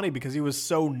so funny because he was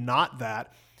so not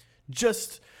that.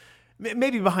 Just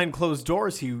maybe behind closed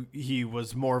doors he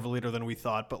was more of a leader than we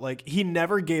thought, but, like, he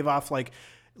never gave off, like,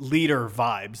 leader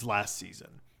vibes last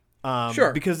season.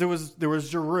 Sure. Because there was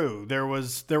Giroux, there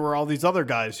were all these other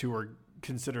guys who were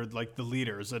considered, like, the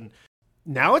leaders, and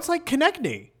now it's like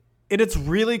Konechny. And it's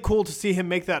really cool to see him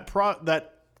make that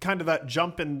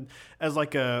jump in as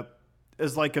like a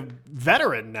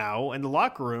veteran now in the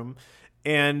locker room.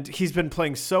 And he's been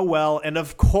playing so well. And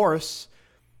of course,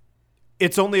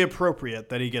 it's only appropriate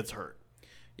that he gets hurt.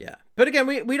 Yeah. But again,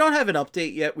 we don't have an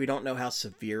update yet. We don't know how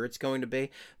severe it's going to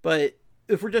be. But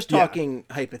if we're just talking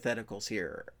hypotheticals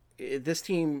here, this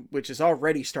team, which is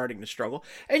already starting to struggle,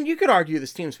 and you could argue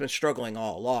this team's been struggling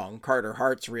all along. Carter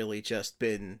Hart's really just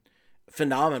been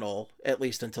phenomenal, at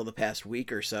least until the past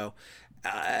week or so.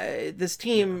 This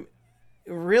team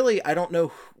really, I don't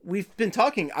know. We've been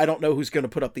talking, I don't know who's going to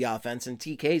put up the offense, and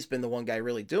TK's been the one guy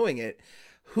really doing it.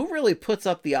 Who really puts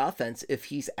up the offense if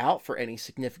he's out for any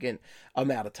significant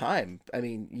amount of time? I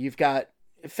mean, you've got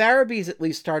Farabee's at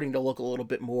least starting to look a little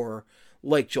bit more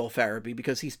like Joel Farabee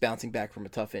because he's bouncing back from a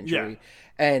tough injury. Yeah.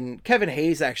 And Kevin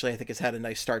Hayes actually, I think, has had a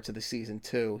nice start to the season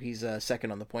too. He's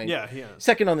second on the point. Yeah, he is.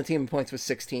 Second on the team in points with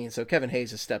 16. So Kevin Hayes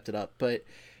has stepped it up. But,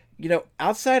 you know,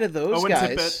 outside of those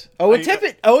guys, Owen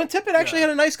Tippett actually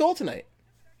had a nice goal tonight.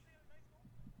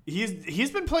 He's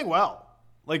been playing well,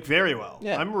 like very well.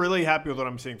 Yeah. I'm really happy with what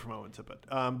I'm seeing from Owen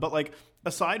Tippett. But, like,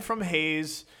 aside from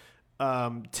Hayes,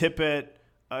 Tippett,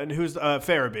 and who's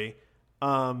Farabee,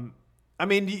 I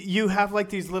mean, you have, like,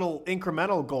 these little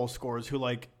incremental goal scorers who,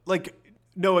 like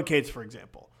Noah Cates, for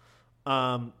example.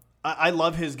 I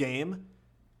love his game,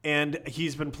 and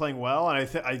he's been playing well, and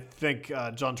I think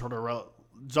John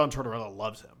Tortorella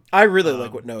loves him. I really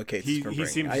like what Noah Cates is bringing.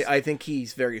 Seems, I think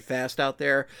he's very fast out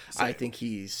there. Same. I think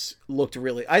he's looked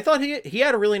really... I thought he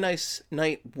had a really nice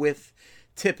night with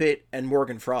Tippett and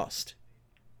Morgan Frost.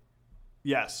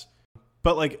 Yes.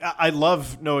 But, like, I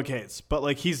love Noah Cates, but,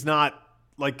 like, he's not,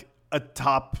 like, a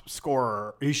top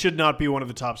scorer. He should not be one of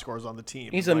the top scorers on the team.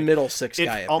 He's a middle six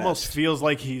guy. It almost feels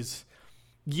like he's,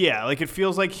 like, it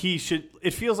feels like he's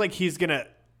going to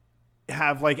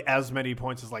have, like, as many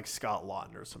points as, like, Scott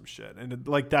Lawton or some shit. And,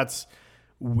 like, that's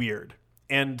weird.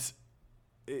 And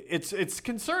it's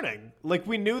concerning. Like,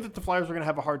 we knew that the Flyers were going to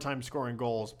have a hard time scoring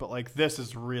goals, but, like, this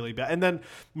is really bad. And then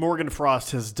Morgan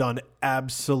Frost has done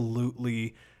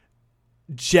absolutely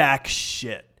jack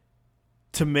shit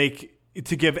to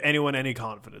give anyone any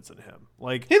confidence in him.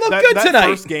 Like, he looked good tonight.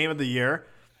 First game of the year.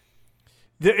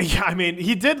 I mean,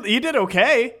 he did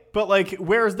okay, but, like,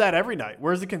 where's that every night?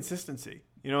 Where's the consistency?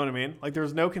 You know what I mean? Like,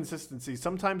 there's no consistency.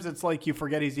 Sometimes it's like you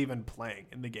forget he's even playing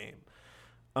in the game.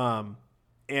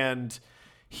 And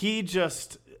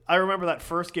I remember that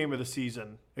first game of the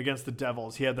season against the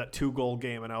Devils. He had that 2-goal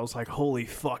game, and I was like, holy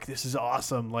fuck, this is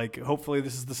awesome. Like, hopefully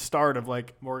this is the start of,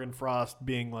 like, Morgan Frost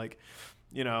being, like,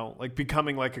 you know, like,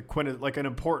 becoming, like, an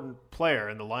important player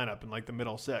in the lineup in, like, the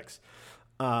middle six.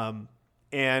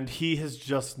 And he has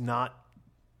just not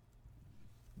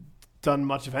done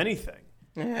much of anything.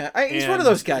 Yeah, he's one of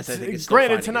those guys I think is still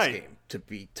granted finding tonight his game, to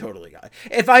be totally honest.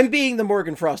 If I'm being the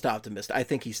Morgan Frost optimist, I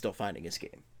think he's still finding his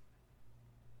game.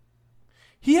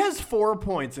 He has 4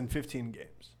 points in 15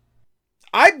 games.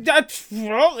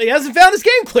 Well, he hasn't found his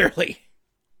game, clearly.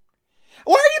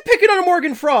 Why are you picking on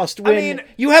Morgan Frost when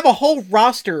you have a whole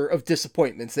roster of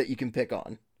disappointments that you can pick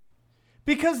on?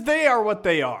 Because they are what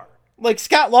they are. Like,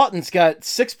 Scott Lawton's got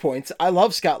 6 points. I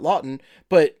love Scott Lawton,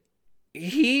 but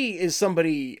he is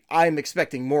somebody I'm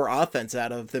expecting more offense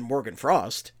out of than Morgan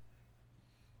Frost.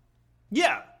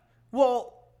 Yeah.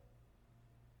 Well,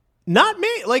 not me.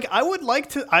 Like, I would like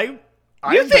to.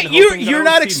 You think you're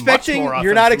not expecting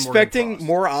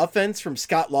more offense from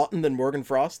Scott Lawton than Morgan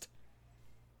Frost?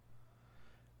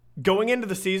 Going into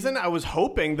the season, I was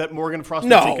hoping that Morgan Frost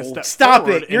would take a step stop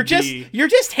forward. it! You're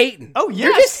just hating. Oh, yes.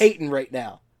 You're just hating right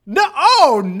now. No,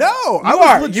 oh no!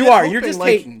 You are. You're just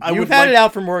hating. You've had it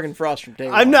out for Morgan Frost from day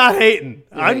one. I'm not hating.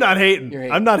 I'm not hating. You're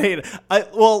hating. I'm not hating.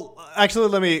 Well, actually,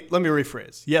 let me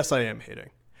rephrase. Yes, I am hating.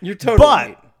 You're totally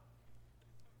hating.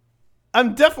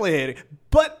 I'm definitely hating.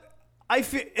 But I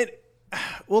feel it.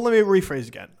 Well, let me rephrase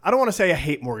again. I don't want to say I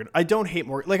hate Morgan. I don't hate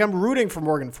Morgan. Like, I'm rooting for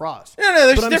Morgan Frost. No,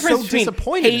 there's a difference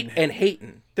between hate and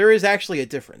hating. There is actually a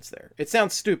difference there. It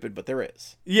sounds stupid, but there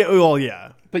is. Yeah, well,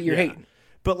 yeah. But you're hating.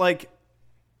 But, like,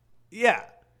 yeah.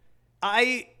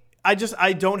 I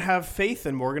don't have faith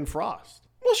in Morgan Frost.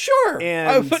 Well, sure.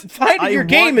 And but finding your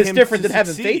game is different than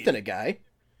having faith in a guy.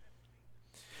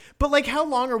 But, like, how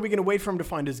long are we going to wait for him to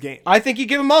find his game? I think you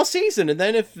give him all season, and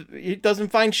then if he doesn't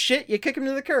find shit, you kick him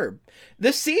to the curb.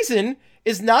 This season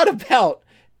is not about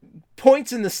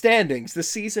points in the standings. This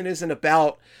season isn't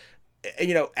about,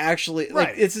 actually, like,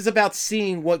 right. This is about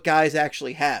seeing what guys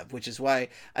actually have, which is why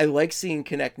I like seeing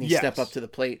Konechny step up to the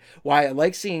plate, why I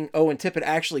like seeing Owen Tippett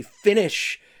actually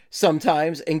finish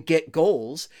sometimes and get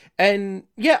goals. And,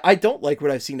 yeah, I don't like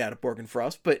what I've seen out of Morgan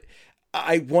Frost, but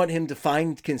I want him to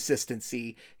find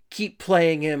consistency, keep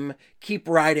playing him, keep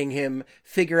riding him,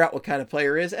 figure out what kind of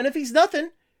player he is. And if he's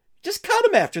nothing, just cut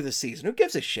him after the season. Who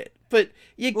gives a shit? But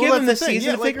you give him the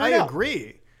season to figure it out.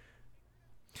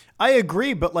 I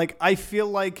agree, but, like, I feel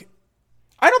like...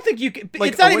 I don't think you can...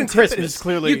 Like, it's not Owen even Tippett Christmas. is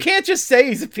clearly... You can't just say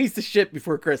he's a piece of shit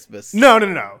before Christmas.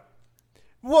 No.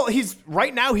 Well,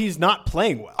 right now he's not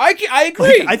playing well. I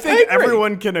agree. Like, I think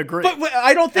everyone can agree. But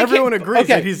I don't think... Everyone agrees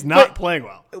that he's not playing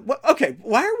well. Okay,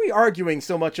 why are we arguing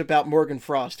so much about Morgan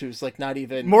Frost, who's, like, not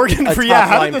even how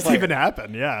did this even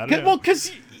happen? Yeah. Well,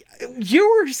 because you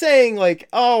were saying, like,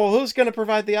 oh, who's going to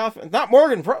provide the offense? Not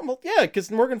Morgan Frost. Well, yeah, because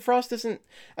Morgan Frost isn't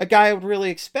a guy I would really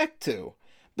expect to.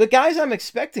 The guys I'm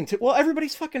expecting to... Well,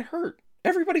 everybody's fucking hurt.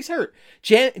 Everybody's hurt.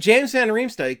 James Van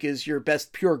Riemsdyk is your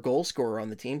best pure goal scorer on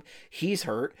the team. He's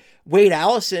hurt. Wade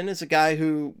Allison is a guy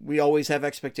who we always have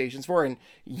expectations for. And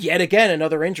yet again,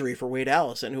 another injury for Wade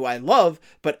Allison, who I love,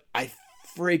 but I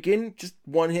freaking just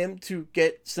want him to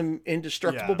get some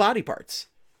indestructible body parts.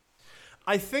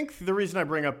 I think the reason I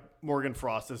bring up Morgan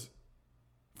Frost is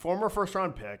former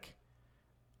first-round pick,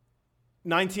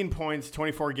 19 points,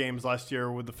 24 games last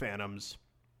year with the Phantoms.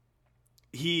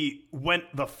 He went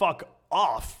the fuck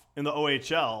off in the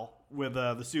OHL with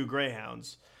the Sioux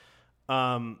Greyhounds.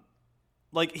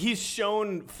 Like, he's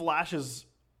shown flashes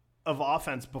of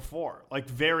offense before, like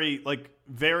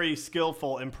very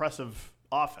skillful, impressive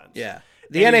offense. Yeah,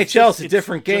 the NHL is a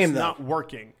different game, though. Not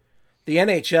working. The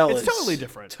NHL is totally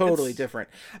different. Totally different.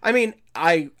 I mean,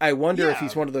 I wonder if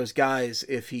he's one of those guys,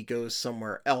 if he goes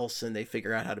somewhere else and they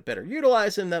figure out how to better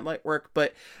utilize him, that might work.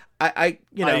 But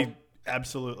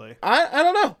absolutely. I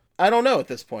don't know. I don't know at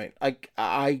this point.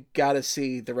 I gotta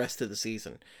see the rest of the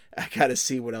season. I gotta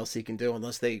see what else he can do,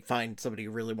 unless they find somebody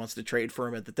who really wants to trade for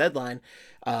him at the deadline.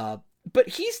 But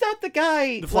he's not the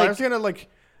guy. The Flyers are gonna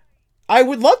I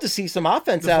would love to see some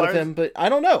offense out of him, but I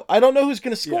don't know. I don't know who's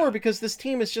going to score because this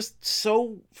team is just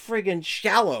so friggin'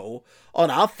 shallow on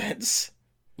offense.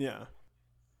 Yeah.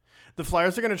 The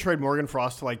Flyers are going to trade Morgan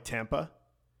Frost to, like, Tampa.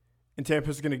 And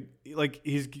Tampa's going to, like,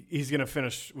 he's going to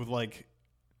finish with, like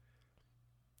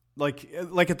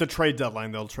at the trade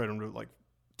deadline, they'll trade him to, like,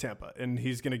 Tampa. And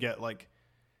he's going to get, like,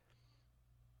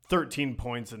 13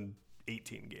 points and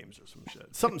 18 games or some shit.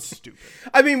 Something stupid.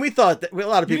 I mean, we thought that a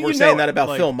lot of people were saying that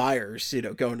about Phil Myers,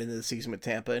 going into the season with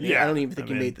Tampa, and I don't even think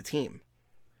he made the team.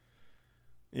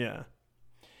 Yeah.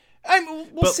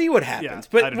 We'll see what happens.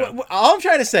 But all I'm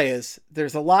trying to say is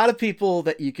there's a lot of people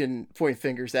that you can point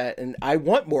fingers at, and I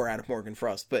want more out of Morgan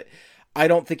Frost, but I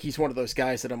don't think he's one of those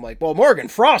guys that I'm like, well, Morgan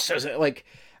Frost doesn't, like,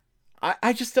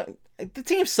 I just don't. The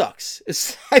team sucks,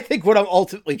 is I think what I'm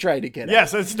ultimately trying to get at.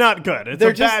 Yes, it's not good. It's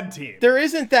a bad team. There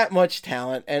isn't that much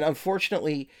talent, and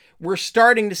unfortunately, we're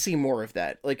starting to see more of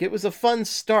that. Like, it was a fun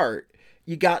start.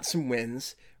 You got some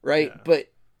wins, right? Yeah.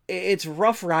 But it's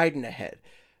rough riding ahead,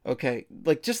 okay?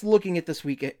 Like, just looking at this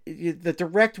week, the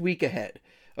direct week ahead,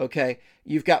 Okay,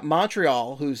 you've got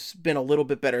Montreal, who's been a little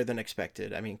bit better than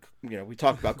expected. I mean, we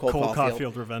talked about Cole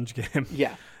Caulfield revenge game.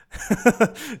 Yeah.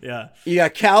 Yeah. You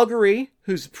got Calgary,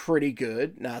 who's pretty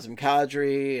good. Nazem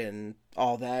Kadri and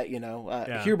all that,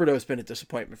 Huberdeau's been a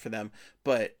disappointment for them,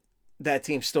 but that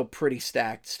team's still pretty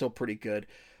stacked, still pretty good.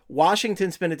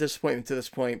 Washington's been a disappointment to this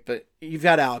point, but you've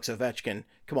got Alex Ovechkin.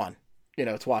 Come on.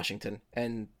 It's Washington.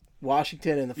 And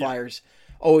Washington and the Flyers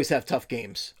always have tough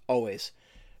games. Always.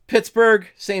 Pittsburgh,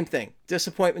 same thing.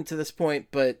 Disappointment to this point,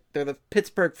 but they're the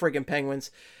Pittsburgh friggin' Penguins.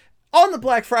 On the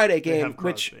Black Friday game,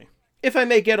 which, if I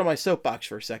may get on my soapbox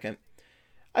for a second,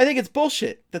 I think it's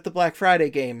bullshit that the Black Friday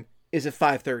game is at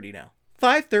 5:30 now.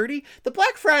 5:30? The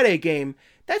Black Friday game,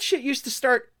 that shit used to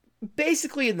start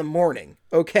basically in the morning,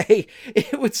 okay?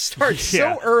 It would start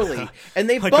so early, and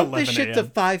they like bumped this shit to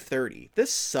 5:30.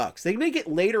 This sucks. They make it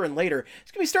later and later.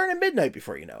 It's going to be starting at midnight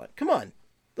before you know it. Come on.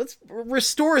 Let's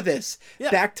restore this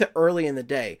back to early in the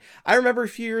day. I remember a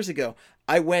few years ago,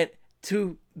 I went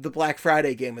to the Black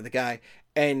Friday game with a guy,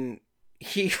 and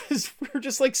we were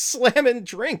just like slamming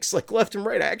drinks like left and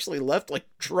right. I actually left like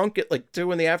drunk at like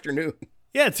 2 p.m.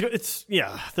 Yeah, it's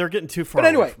they're getting too far. But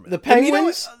anyway, from it. The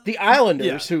Penguins, the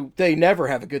Islanders, who they never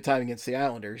have a good time against the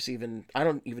Islanders. I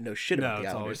don't even know shit about the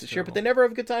Islanders this year, but they never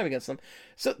have a good time against them.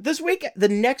 So this week, the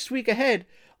next week ahead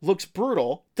looks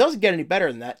brutal. Doesn't get any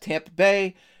better than that. Tampa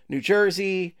Bay, New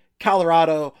Jersey,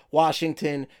 Colorado,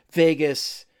 Washington,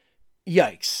 Vegas.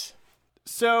 Yikes.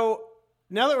 So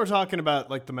now that we're talking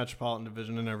about like the Metropolitan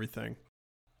Division and everything,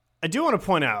 I do want to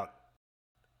point out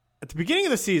at the beginning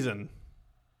of the season,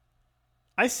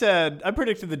 I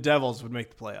predicted the Devils would make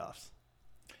the playoffs.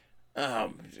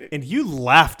 And you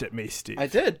laughed at me, Steve. I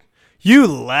did. You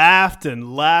laughed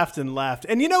and laughed and laughed.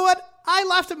 And you know what? I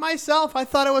laughed at myself. I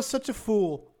thought I was such a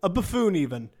fool, a buffoon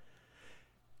even.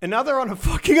 And now they're on a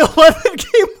fucking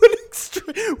 11-game winning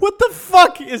streak. What the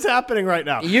fuck is happening right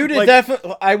now? You did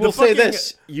definitely. I will say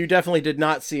this: you definitely did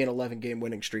not see an 11-game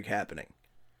winning streak happening.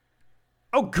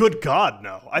 Oh, good God,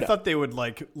 no! I thought they would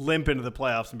like limp into the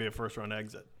playoffs and be a first-round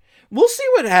exit. We'll see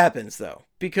what happens, though,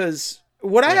 because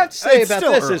what I have to say about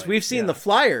this is we've seen the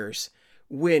Flyers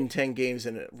win 10 games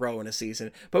in a row in a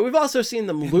season, but we've also seen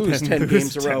them lose 10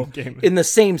 games in a row in the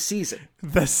same season.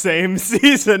 The same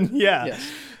season, yeah.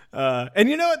 Yes. And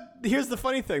you know what? Here's the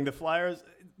funny thing. The Flyers,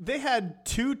 they had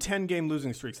 2 10-game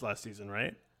losing streaks last season,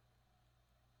 right?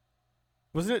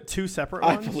 Wasn't it 2 separate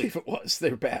ones? I believe it was. They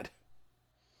were bad.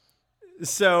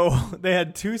 So they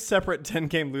had 2 separate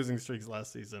 10-game losing streaks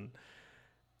last season.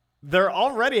 They're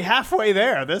already halfway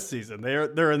there this season.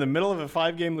 They're in the middle of a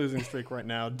 5-game losing streak right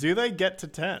now. Do they get to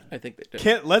 10? I think they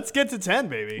do. Let's get to 10,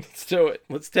 baby. Let's do it.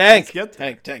 Let's tank. Let's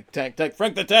get tank.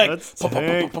 Frank the tank. Let's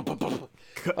tank.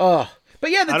 But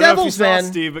yeah, the I don't Devils, know if you man.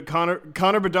 saw, Steve, but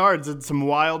Connor Bedard did some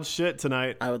wild shit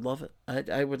tonight. I would love it.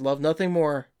 I would love nothing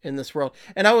more in this world.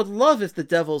 And I would love if the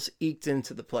Devils eked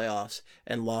into the playoffs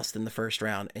and lost in the first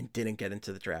round and didn't get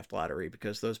into the draft lottery,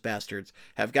 because those bastards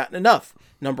have gotten enough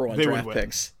number 1 draft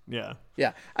picks. Yeah.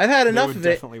 Yeah. I've had enough of it.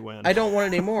 Definitely win. I don't want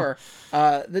any more.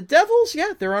 The Devils,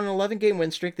 they're on an 11-game win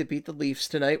streak. They beat the Leafs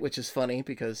tonight, which is funny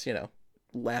because,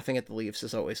 laughing at the Leafs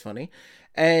is always funny.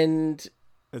 And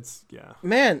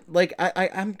man, like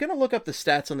I'm gonna look up the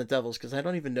stats on the Devils because I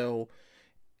don't even know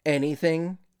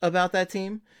anything about that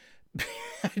team.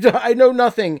 I know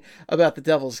nothing about the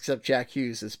Devils except Jack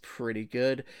Hughes is pretty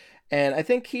good, and I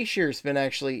think Heischer's been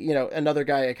actually, another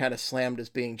guy I kind of slammed as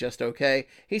being just okay.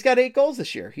 He's got 8 goals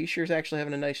this year. Heischer's actually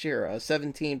having a nice year.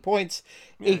 17 points,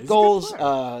 8 goals.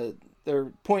 Their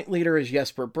point leader is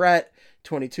Jesper Bratt,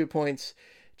 22 points.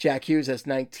 Jack Hughes has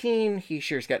 19.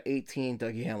 Heischer's got 18.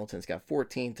 Dougie Hamilton's got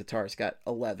 14. Tatar's got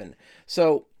 11.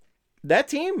 So that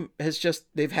team has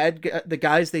they've had the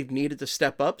guys they've needed to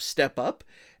step up.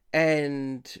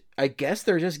 And I guess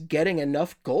they're just getting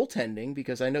enough goaltending,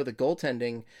 because I know the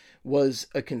goaltending was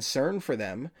a concern for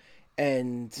them.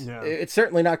 And it's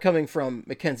certainly not coming from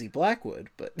Mackenzie Blackwood,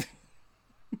 but.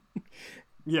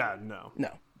 No.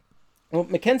 Well,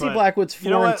 Mackenzie Blackwood's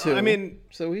 4-2. I mean,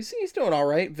 so he's doing all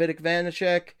right. Vitek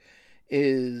Vanacek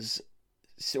is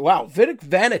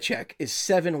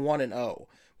 7-1-0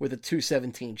 with a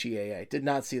 .217 GAA. Did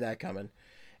not see that coming.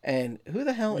 And who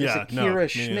the hell is Akira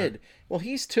Schmid? Well,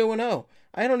 he's 2-0.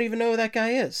 I don't even know who that guy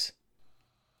is.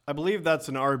 I believe that's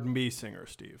an R&B singer,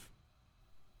 Steve.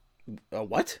 A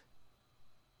what?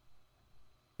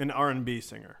 An R&B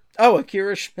singer. Oh,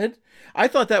 Akira Schmid? I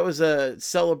thought that was a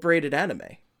celebrated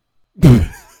anime.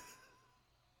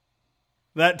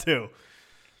 That too.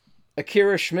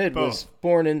 Akira Schmid was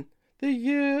born in the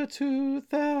year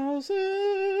 2000.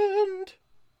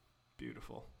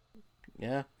 Beautiful.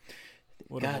 Yeah.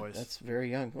 What God, a voice. that's very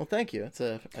young. Well, thank you. It's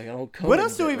an old Conan What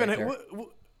else do we bit even? right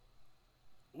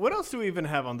What else do we even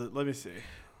have on the? Let me see.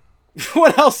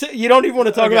 What else? You don't even want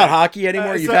to talk Okay. about hockey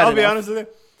anymore. You've So had I'll be enough. honest with you.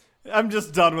 I'm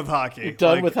just done with hockey.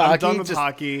 Done with hockey. I'm done with Just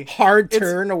hockey. hard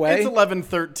turn away. It's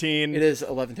 11:13. It is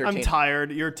 11:13. I'm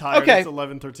tired. You're tired. Okay. It's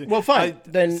 11:13. Well, fine.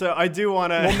 Then So I do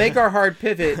want to. we'll make our hard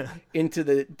pivot into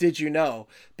the did you know?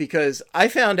 Because I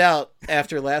found out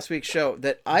after last week's show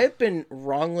that I have been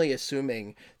wrongly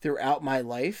assuming throughout my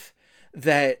life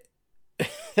that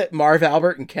Marv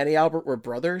Albert and Kenny Albert were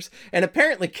brothers, and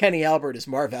apparently Kenny Albert is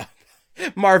Marv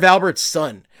Albert's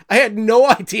son. I had no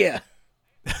idea.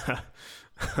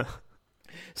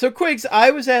 So Quigs,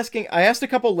 I asked a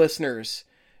couple listeners,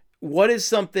 what is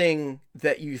something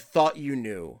that you thought you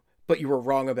knew, but you were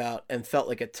wrong about and felt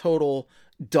like a total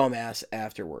dumbass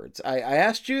afterwards? I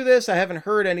asked you this. I haven't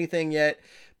heard anything yet,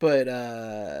 but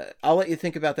I'll let you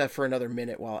think about that for another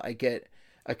minute while I get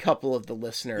a couple of the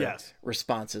listener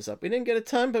responses up. We didn't get a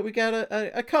ton, but we got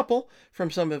a couple from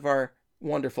some of our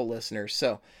wonderful listeners.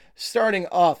 So starting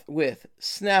off with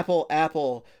Snapple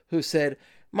Apple, who said,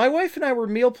 my wife and I were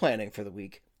meal planning for the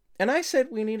week, and I said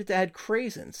we needed to add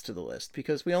craisins to the list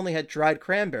because we only had dried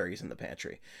cranberries in the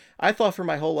pantry. I thought for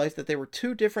my whole life that they were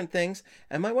two different things,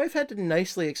 and my wife had to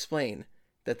nicely explain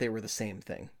that they were the same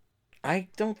thing. I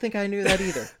don't think I knew that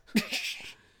either.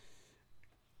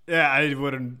 Yeah, I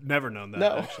would have never known that,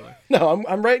 actually. No,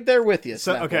 I'm right there with you.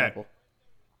 So, Snapple okay. Apple.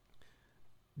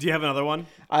 Do you have another one?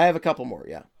 I have a couple more,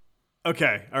 yeah.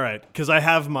 Okay, all right. Because I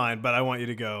have mine, but I want you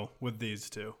to go with these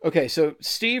two. Okay, so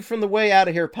Steve from the Way Out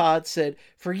of Here pod said,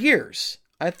 for years,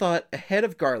 I thought a head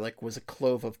of garlic was a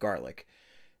clove of garlic.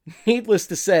 Needless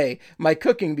to say, my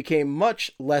cooking became much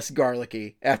less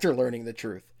garlicky after learning the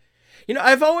truth. You know,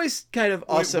 I've always kind of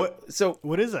also...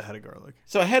 What is a head of garlic?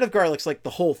 So a head of garlic's like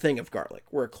the whole thing of garlic,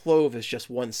 where a clove is just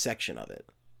one section of it.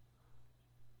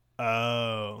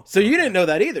 Oh. So you didn't know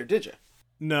that either, did you?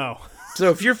 No. So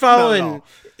if you're following,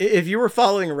 if you were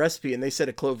following a recipe and they said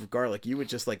a clove of garlic, you would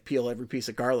just like peel every piece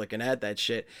of garlic and add that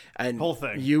shit, and whole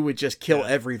thing. You would just kill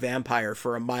every vampire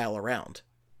for a mile around.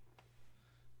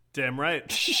 Damn right.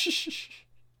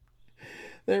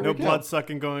 There No we go. blood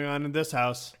sucking going on in this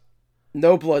house.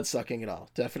 No blood sucking at all.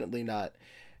 Definitely not.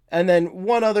 And then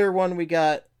one other one we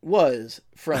got was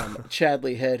from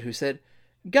Chadley Head, who said,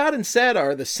 God and Sad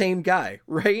are the same guy,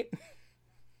 right?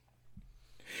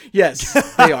 Yes,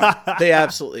 they are. They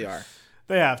absolutely are.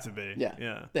 They have to be.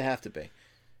 Yeah. They have to be.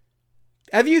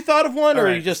 Have you thought of one, or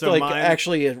are you just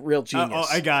actually a real genius?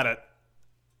 I got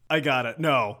it.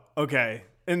 No. Okay.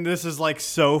 And this is like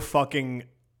so fucking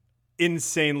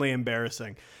insanely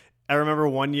embarrassing. I remember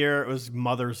one year it was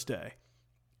Mother's Day,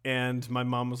 and my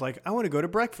mom was like, I want to go to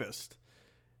breakfast.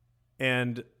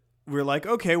 And we were like,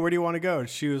 okay, where do you want to go? And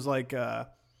she was like, oh,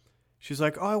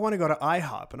 I want to go to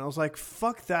IHOP. And I was like,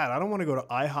 fuck that. I don't want to go to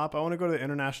IHOP. I want to go to the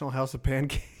International House of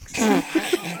Pancakes.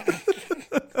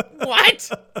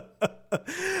 What?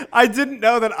 I didn't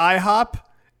know that IHOP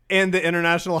and the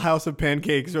International House of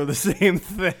Pancakes are the same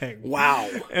thing. Wow.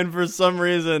 And for some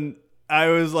reason, I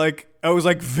was like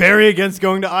very against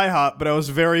going to IHOP, but I was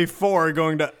very for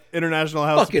going to International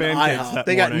House Fucking of Pancakes IHOP. that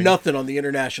They morning. got nothing on the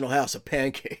International House of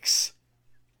Pancakes.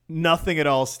 Nothing at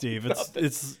all, Steve.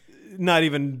 It's not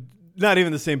even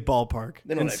the same ballpark.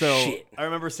 They don't and have so shit. I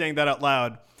remember saying that out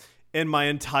loud, and my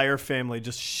entire family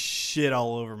just shit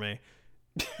all over me,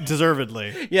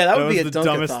 deservedly. Yeah, that would was be a the Dunkathon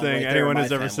dumbest right thing there anyone in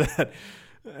has my ever family.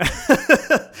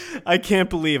 said. I can't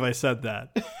believe I said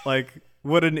that. Like,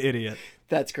 what an idiot.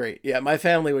 That's great. Yeah, my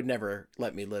family would never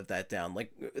let me live that down.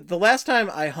 Like, the last time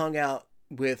I hung out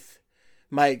with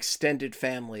my extended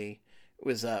family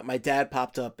was my dad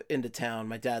popped up into town.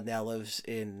 My dad now lives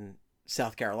in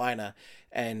South Carolina,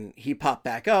 and he popped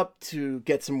back up to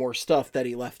get some more stuff that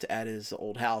he left at his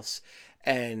old house.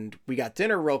 And we got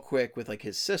dinner real quick with like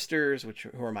his sisters,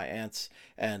 who are my aunts,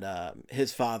 and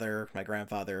his father, my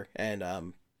grandfather,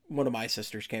 and one of my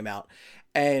sisters came out,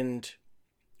 and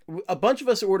a bunch of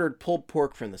us ordered pulled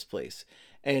pork from this place.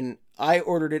 And I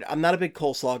ordered it. I'm not a big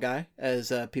coleslaw guy,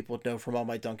 as people know from all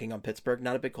my dunking on Pittsburgh.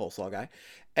 Not a big coleslaw guy.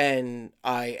 And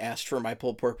I asked for my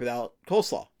pulled pork without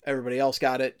coleslaw. Everybody else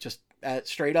got it just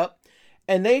straight up.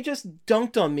 And they just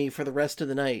dunked on me for the rest of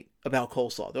the night about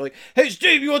coleslaw. They're like, hey,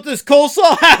 Steve, you want this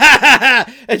coleslaw?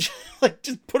 And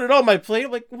just put it on my plate.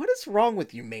 I'm like, what is wrong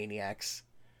with you maniacs?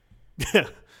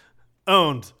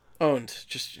 Owned.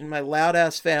 Just in my loud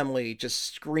ass family,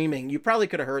 just screaming. You probably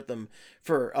could have heard them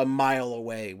for a mile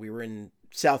away. We were in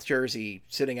South Jersey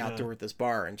sitting outdoor at this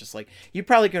bar, and just like, you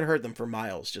probably could have heard them for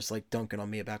miles, just like dunking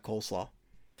on me about coleslaw.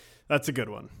 That's a good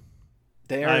one.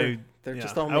 They're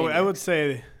just all maniacs. I would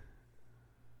say,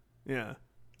 yeah.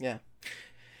 Yeah.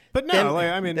 But no,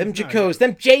 I mean, them Jacos,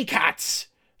 them J-Cots,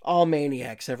 all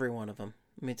maniacs, every one of them.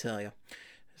 Let me tell you.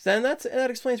 Then that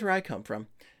explains where I come from.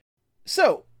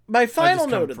 So my final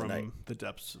note of the night: the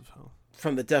depths of hell.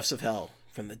 From the depths of hell.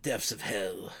 From the depths of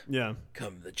hell. Yeah.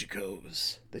 Come the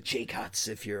Jacos, the J-Cots.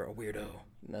 If you're a weirdo,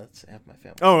 no, that's half my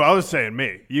family. Oh, I was saying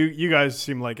me. You guys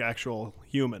seem like actual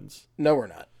humans. No, we're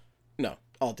not. No,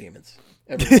 all demons.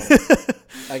 Everyone.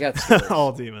 I got stories.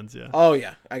 All demons, yeah. Oh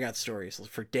yeah, I got stories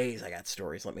for days. I got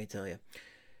stories. Let me tell you.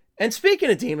 And speaking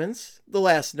of demons, the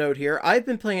last note here: I've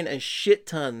been playing a shit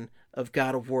ton of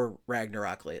God of War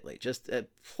Ragnarok lately. Just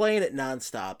playing it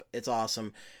nonstop. It's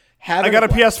awesome. I got a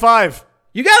PS5.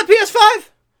 You got a PS5?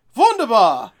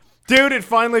 Wunderbar. Dude, it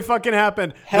finally fucking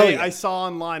happened. Hell yeah. I saw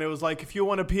online, it was like, if you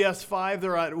want a PS5,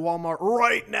 they're at Walmart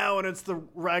right now, and it's the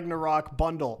Ragnarok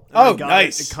bundle. And Oh, I got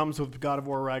nice. It comes with God of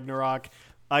War Ragnarok.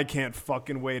 I can't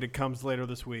fucking wait. It comes later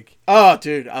this week. Oh,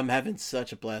 dude, I'm having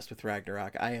such a blast with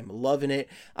Ragnarok. I am loving it.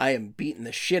 I am beating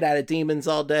the shit out of demons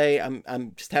all day.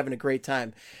 I'm just having a great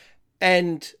time.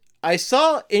 And I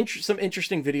saw some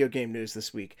interesting video game news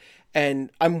this week,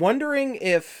 and I'm wondering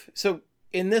if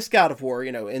in this God of War,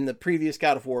 in the previous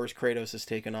God of Wars, Kratos has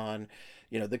taken on,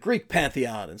 the Greek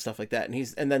pantheon and stuff like that,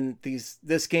 and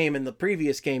this game and the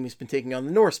previous game he's been taking on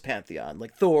the Norse pantheon,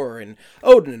 like Thor and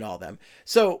Odin and all them.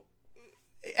 So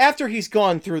after he's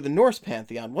gone through the Norse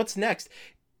pantheon, what's next?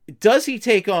 Does he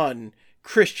take on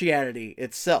Christianity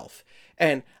itself?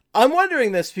 And I'm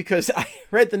wondering this because I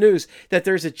read the news that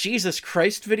there's a Jesus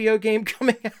Christ video game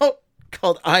coming out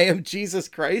called I Am Jesus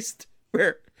Christ,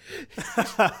 where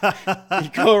you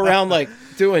go around like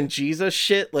doing Jesus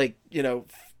shit, like,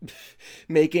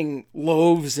 making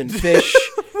loaves and fish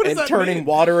and turning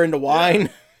water into wine.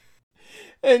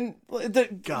 And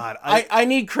God, I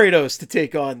need Kratos to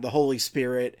take on the Holy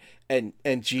Spirit and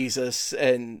Jesus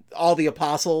and all the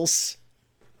apostles.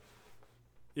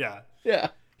 Yeah.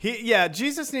 Yeah.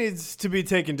 Jesus needs to be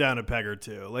taken down a peg or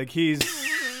two. Like,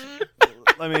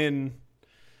 I mean,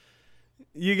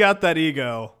 you got that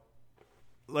ego.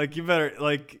 Like, you better,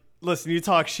 listen, you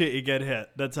talk shit, you get hit.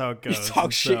 That's how it goes. You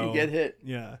talk shit, you get hit.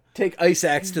 Yeah. Take ice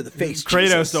axe to the face, Kratos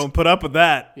Jesus. Don't put up with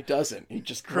that. He doesn't. He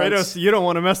just grunts. Kratos, you don't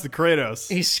want to mess with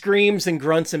Kratos. He screams and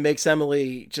grunts and makes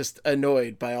Emily just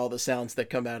annoyed by all the sounds that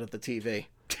come out of the TV.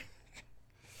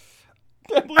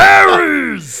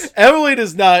 Emily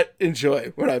does not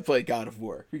enjoy when I play God of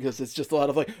War because it's just a lot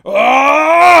of like,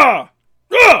 ah!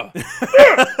 Ah!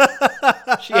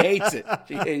 Ah! She hates it.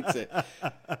 She hates it.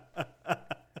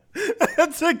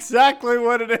 That's exactly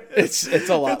what it is. It's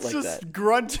a lot like just that.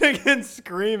 Grunting and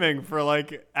screaming for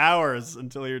like hours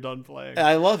until you're done playing.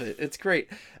 I love it. It's great.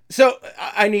 So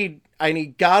I need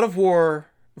God of War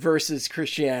versus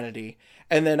Christianity,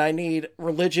 and then I need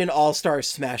Religion All-Star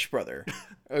Smash Brother.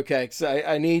 Okay, so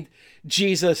I need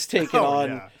Jesus taking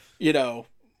on,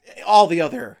 all the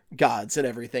other gods and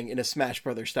everything in a Smash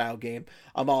Brother style game.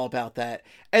 I'm all about that.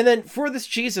 And then for this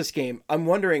Jesus game, I'm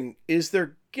wondering, is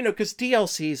there, because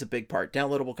DLC is a big part.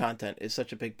 Downloadable content is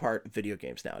such a big part of video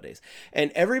games nowadays.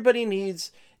 And everybody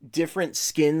needs different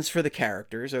skins for the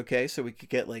characters, okay? So we could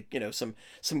get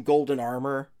some golden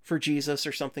armor for Jesus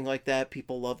or something like that.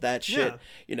 People love that shit.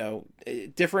 Yeah.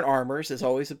 Different armors is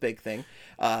always a big thing.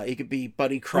 He could be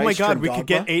Buddy Christ. Oh my God, from we Dogma. could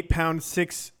get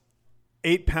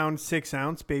 8 pound 6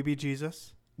 ounce baby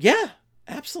Jesus. Yeah,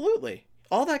 absolutely.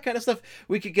 All that kind of stuff.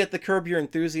 We could get the Curb Your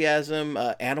Enthusiasm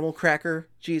animal cracker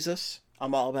Jesus.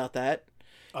 I'm all about that.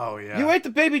 Oh yeah. You ate the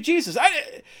baby Jesus. I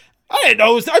didn't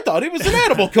know. I thought he was an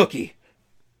animal cookie.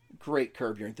 Great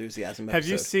Curb Your Enthusiasm episode.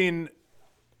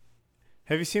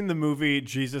 Have you seen the movie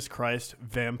Jesus Christ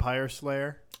Vampire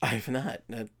Slayer? I have not.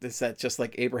 Is that just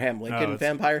like Abraham Lincoln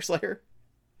Vampire Slayer?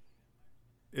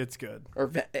 It's good.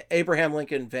 Or Abraham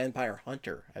Lincoln Vampire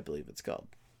Hunter, I believe it's called.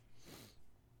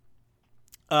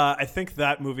 I think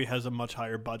that movie has a much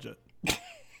higher budget.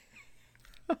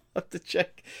 I'll have to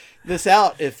check this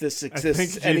out if this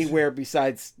exists anywhere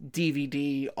besides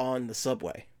DVD on the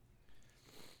subway.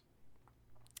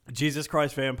 Jesus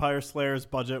Christ Vampire Slayer's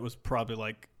budget was probably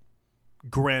like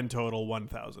grand total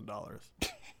 $1,000.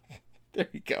 There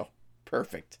you go.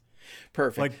 Perfect.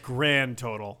 Like grand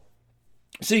total.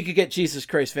 So you could get Jesus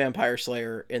Christ Vampire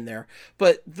Slayer in there.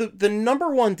 But the number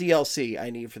one DLC I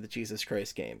need for the Jesus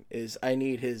Christ game is I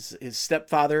need his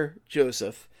stepfather,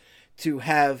 Joseph, to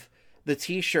have the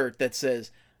t-shirt that says,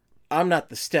 "I'm not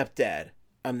the stepdad.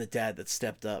 I'm the dad that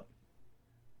stepped up."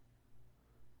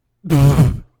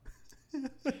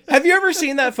 Have you ever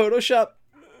seen that Photoshop?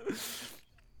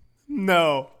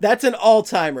 No. That's an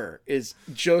all-timer, is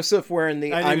Joseph wearing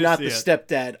the "I'm not the it.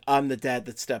 stepdad, I'm the dad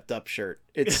that stepped up" shirt.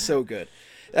 It's so good.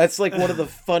 That's like one of the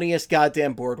funniest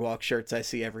goddamn boardwalk shirts I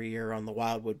see every year on the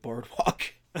Wildwood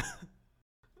Boardwalk.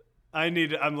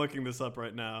 I'm looking this up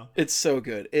right now. It's so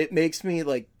good. It makes me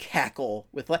like cackle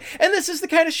with like, and this is the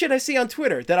kind of shit I see on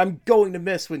Twitter that I'm going to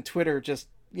miss when Twitter just,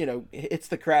 hits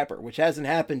the crapper, which hasn't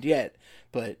happened yet,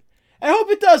 but I hope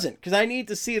it doesn't, because I need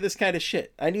to see this kind of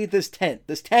shit. I need this tent,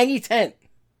 this tangy tent.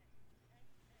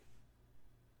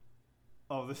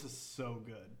 Oh, this is so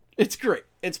good. It's great.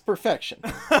 It's perfection.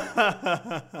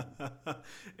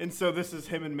 And so this is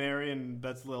him and Mary, and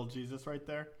that's little Jesus right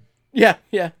there? Yeah.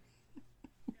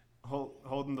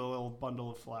 Holding the little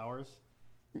bundle of flowers.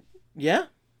 Yeah.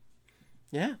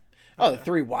 Oh, the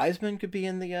three wise men could be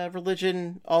in the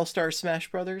Religion All-Star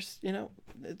Smash Brothers.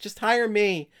 Just hire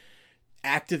me,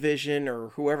 Activision, or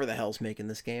whoever the hell's making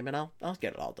this game, and I'll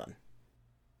get it all done.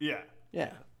 Yeah.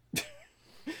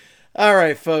 All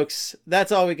right, folks.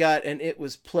 That's all we got, and it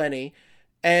was plenty.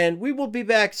 And we will be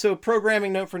back. So,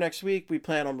 programming note for next week. We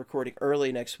plan on recording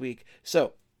early next week.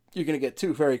 So, you're going to get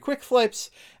 2 very quick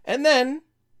flips, and then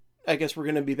I guess we're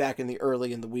going to be back in the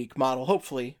early in the week model,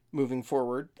 hopefully, moving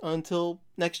forward until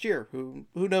next year. Who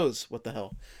knows what the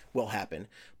hell will happen.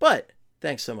 But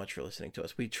thanks so much for listening to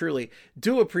us. We truly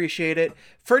do appreciate it.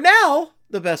 For now,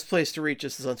 the best place to reach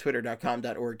us is on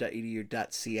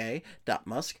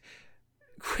twitter.com.org.edu.ca.musk.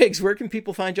 Quiggs, where can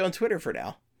people find you on Twitter for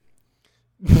now?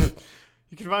 You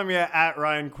can find me at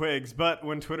Ryan Quiggs, but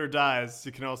when Twitter dies,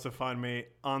 you can also find me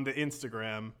on the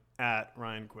Instagram at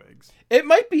Ryan Quiggs. It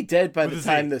might be dead by the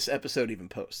time this episode even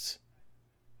posts.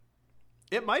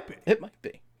 It might be.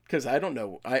 Because I don't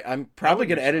know. I'm probably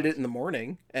going to edit it in the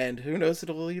morning, and who knows,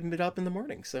 it'll even be up in the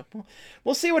morning. So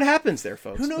we'll see what happens there,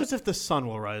 folks. Who knows if the sun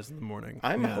will rise in the morning?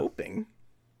 I'm hoping.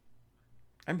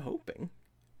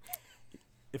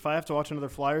 If I have to watch another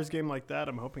Flyers game like that,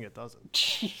 I'm hoping it doesn't.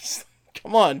 Jeez.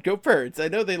 Come on, go Birds. I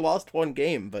know they lost 1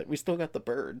 game, but we still got the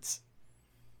Birds.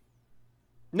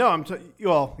 No,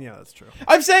 well, yeah, that's true.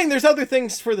 I'm saying there's other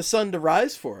things for the sun to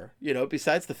rise for,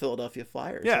 besides the Philadelphia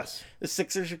Flyers. Yes. The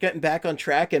Sixers are getting back on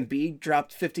track. Embiid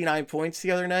dropped 59 points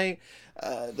the other night.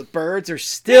 The Birds are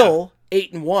still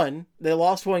 8-1. They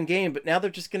lost 1 game, but now they're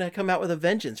just going to come out with a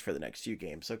vengeance for the next few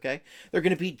games, okay? They're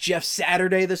going to beat Jeff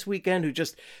Saturday this weekend, who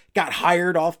just got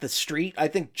hired off the street. I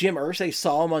think Jim Irsay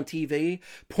saw him on TV,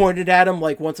 pointed at him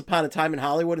like Once Upon a Time in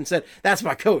Hollywood, and said, "That's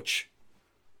my coach."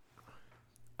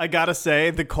 I gotta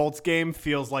say, the Colts game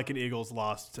feels like an Eagles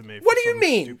loss to me. What do you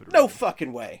mean? No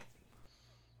fucking way.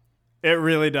 It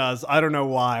really does. I don't know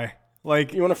why.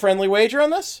 Like, you want a friendly wager on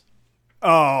this? Oh,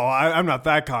 I'm not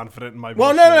that confident in my.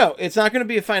 Well, no. It's not going to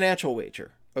be a financial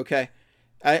wager. Okay,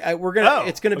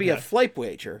 it's going to be a flight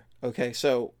wager. Okay,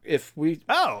 so if we.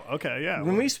 Oh, okay, yeah.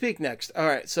 When we speak next, all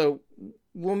right. So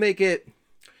we'll make it.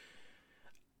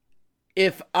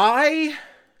 If the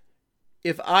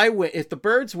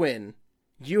Birds win,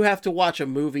 you have to watch a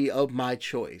movie of my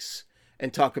choice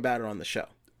and talk about it on the show.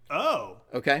 Oh.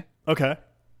 Okay? Okay.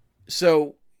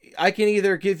 So I can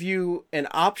either give you an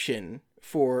option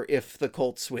for if the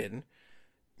Colts win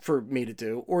for me to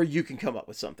do, or you can come up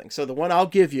with something. So the one I'll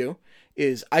give you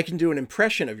is I can do an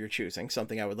impression of your choosing,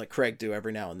 something I would let Craig do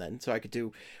every now and then. So I could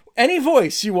do any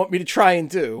voice you want me to try and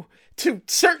do to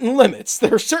certain limits.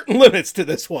 There are certain limits to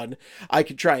this one I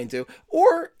could try and do,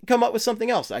 or come up with something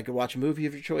else. I could watch a movie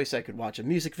of your choice. I could watch a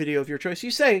music video of your choice.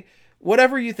 You say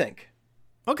whatever you think.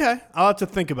 Okay. I'll have to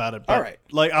think about it. All right.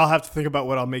 Like, I'll have to think about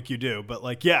what I'll make you do, but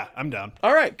like, yeah, I'm down.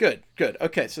 All right. Good.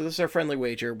 Okay. So this is our friendly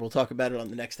wager. We'll talk about it on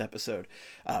the next episode.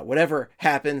 Whatever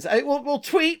happens, we'll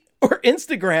tweet or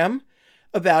Instagram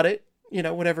about it,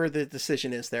 whatever the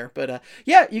decision is there. But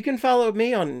yeah, you can follow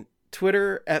me on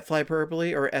Twitter at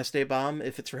Flyperbole or SDayBomb.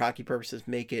 If it's for hockey purposes,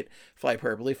 make it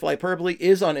Flyperbole. Flyperbole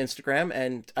is on Instagram,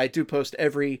 and I do post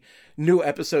every new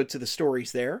episode to the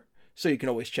stories there, so you can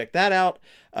always check that out.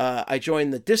 I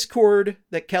joined the Discord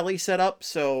that Kelly set up,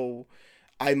 so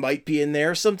I might be in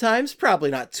there sometimes. Probably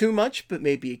not too much, but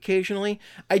maybe occasionally.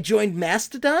 I joined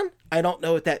Mastodon. I don't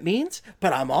know what that means,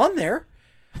 but I'm on there.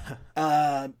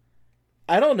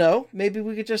 I don't know. Maybe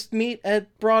we could just meet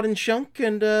at Broad and Shunk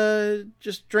and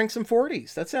just drink some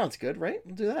 40s. That sounds good, right?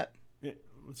 We'll do that. Yeah,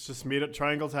 let's just meet at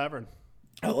Triangle Tavern.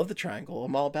 I love the Triangle.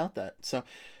 I'm all about that. So,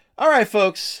 all right,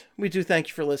 folks. We do thank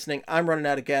you for listening. I'm running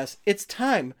out of gas. It's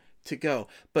time to go.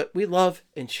 But we love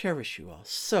and cherish you all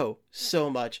so, so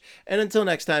much. And until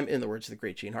next time, in the words of the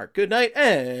great Gene Hart, good night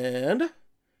and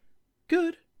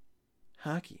good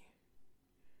hockey.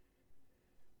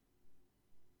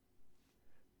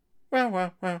 Wow,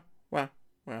 wow, wow, wow,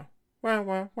 wow, wow,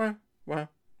 wow, wow.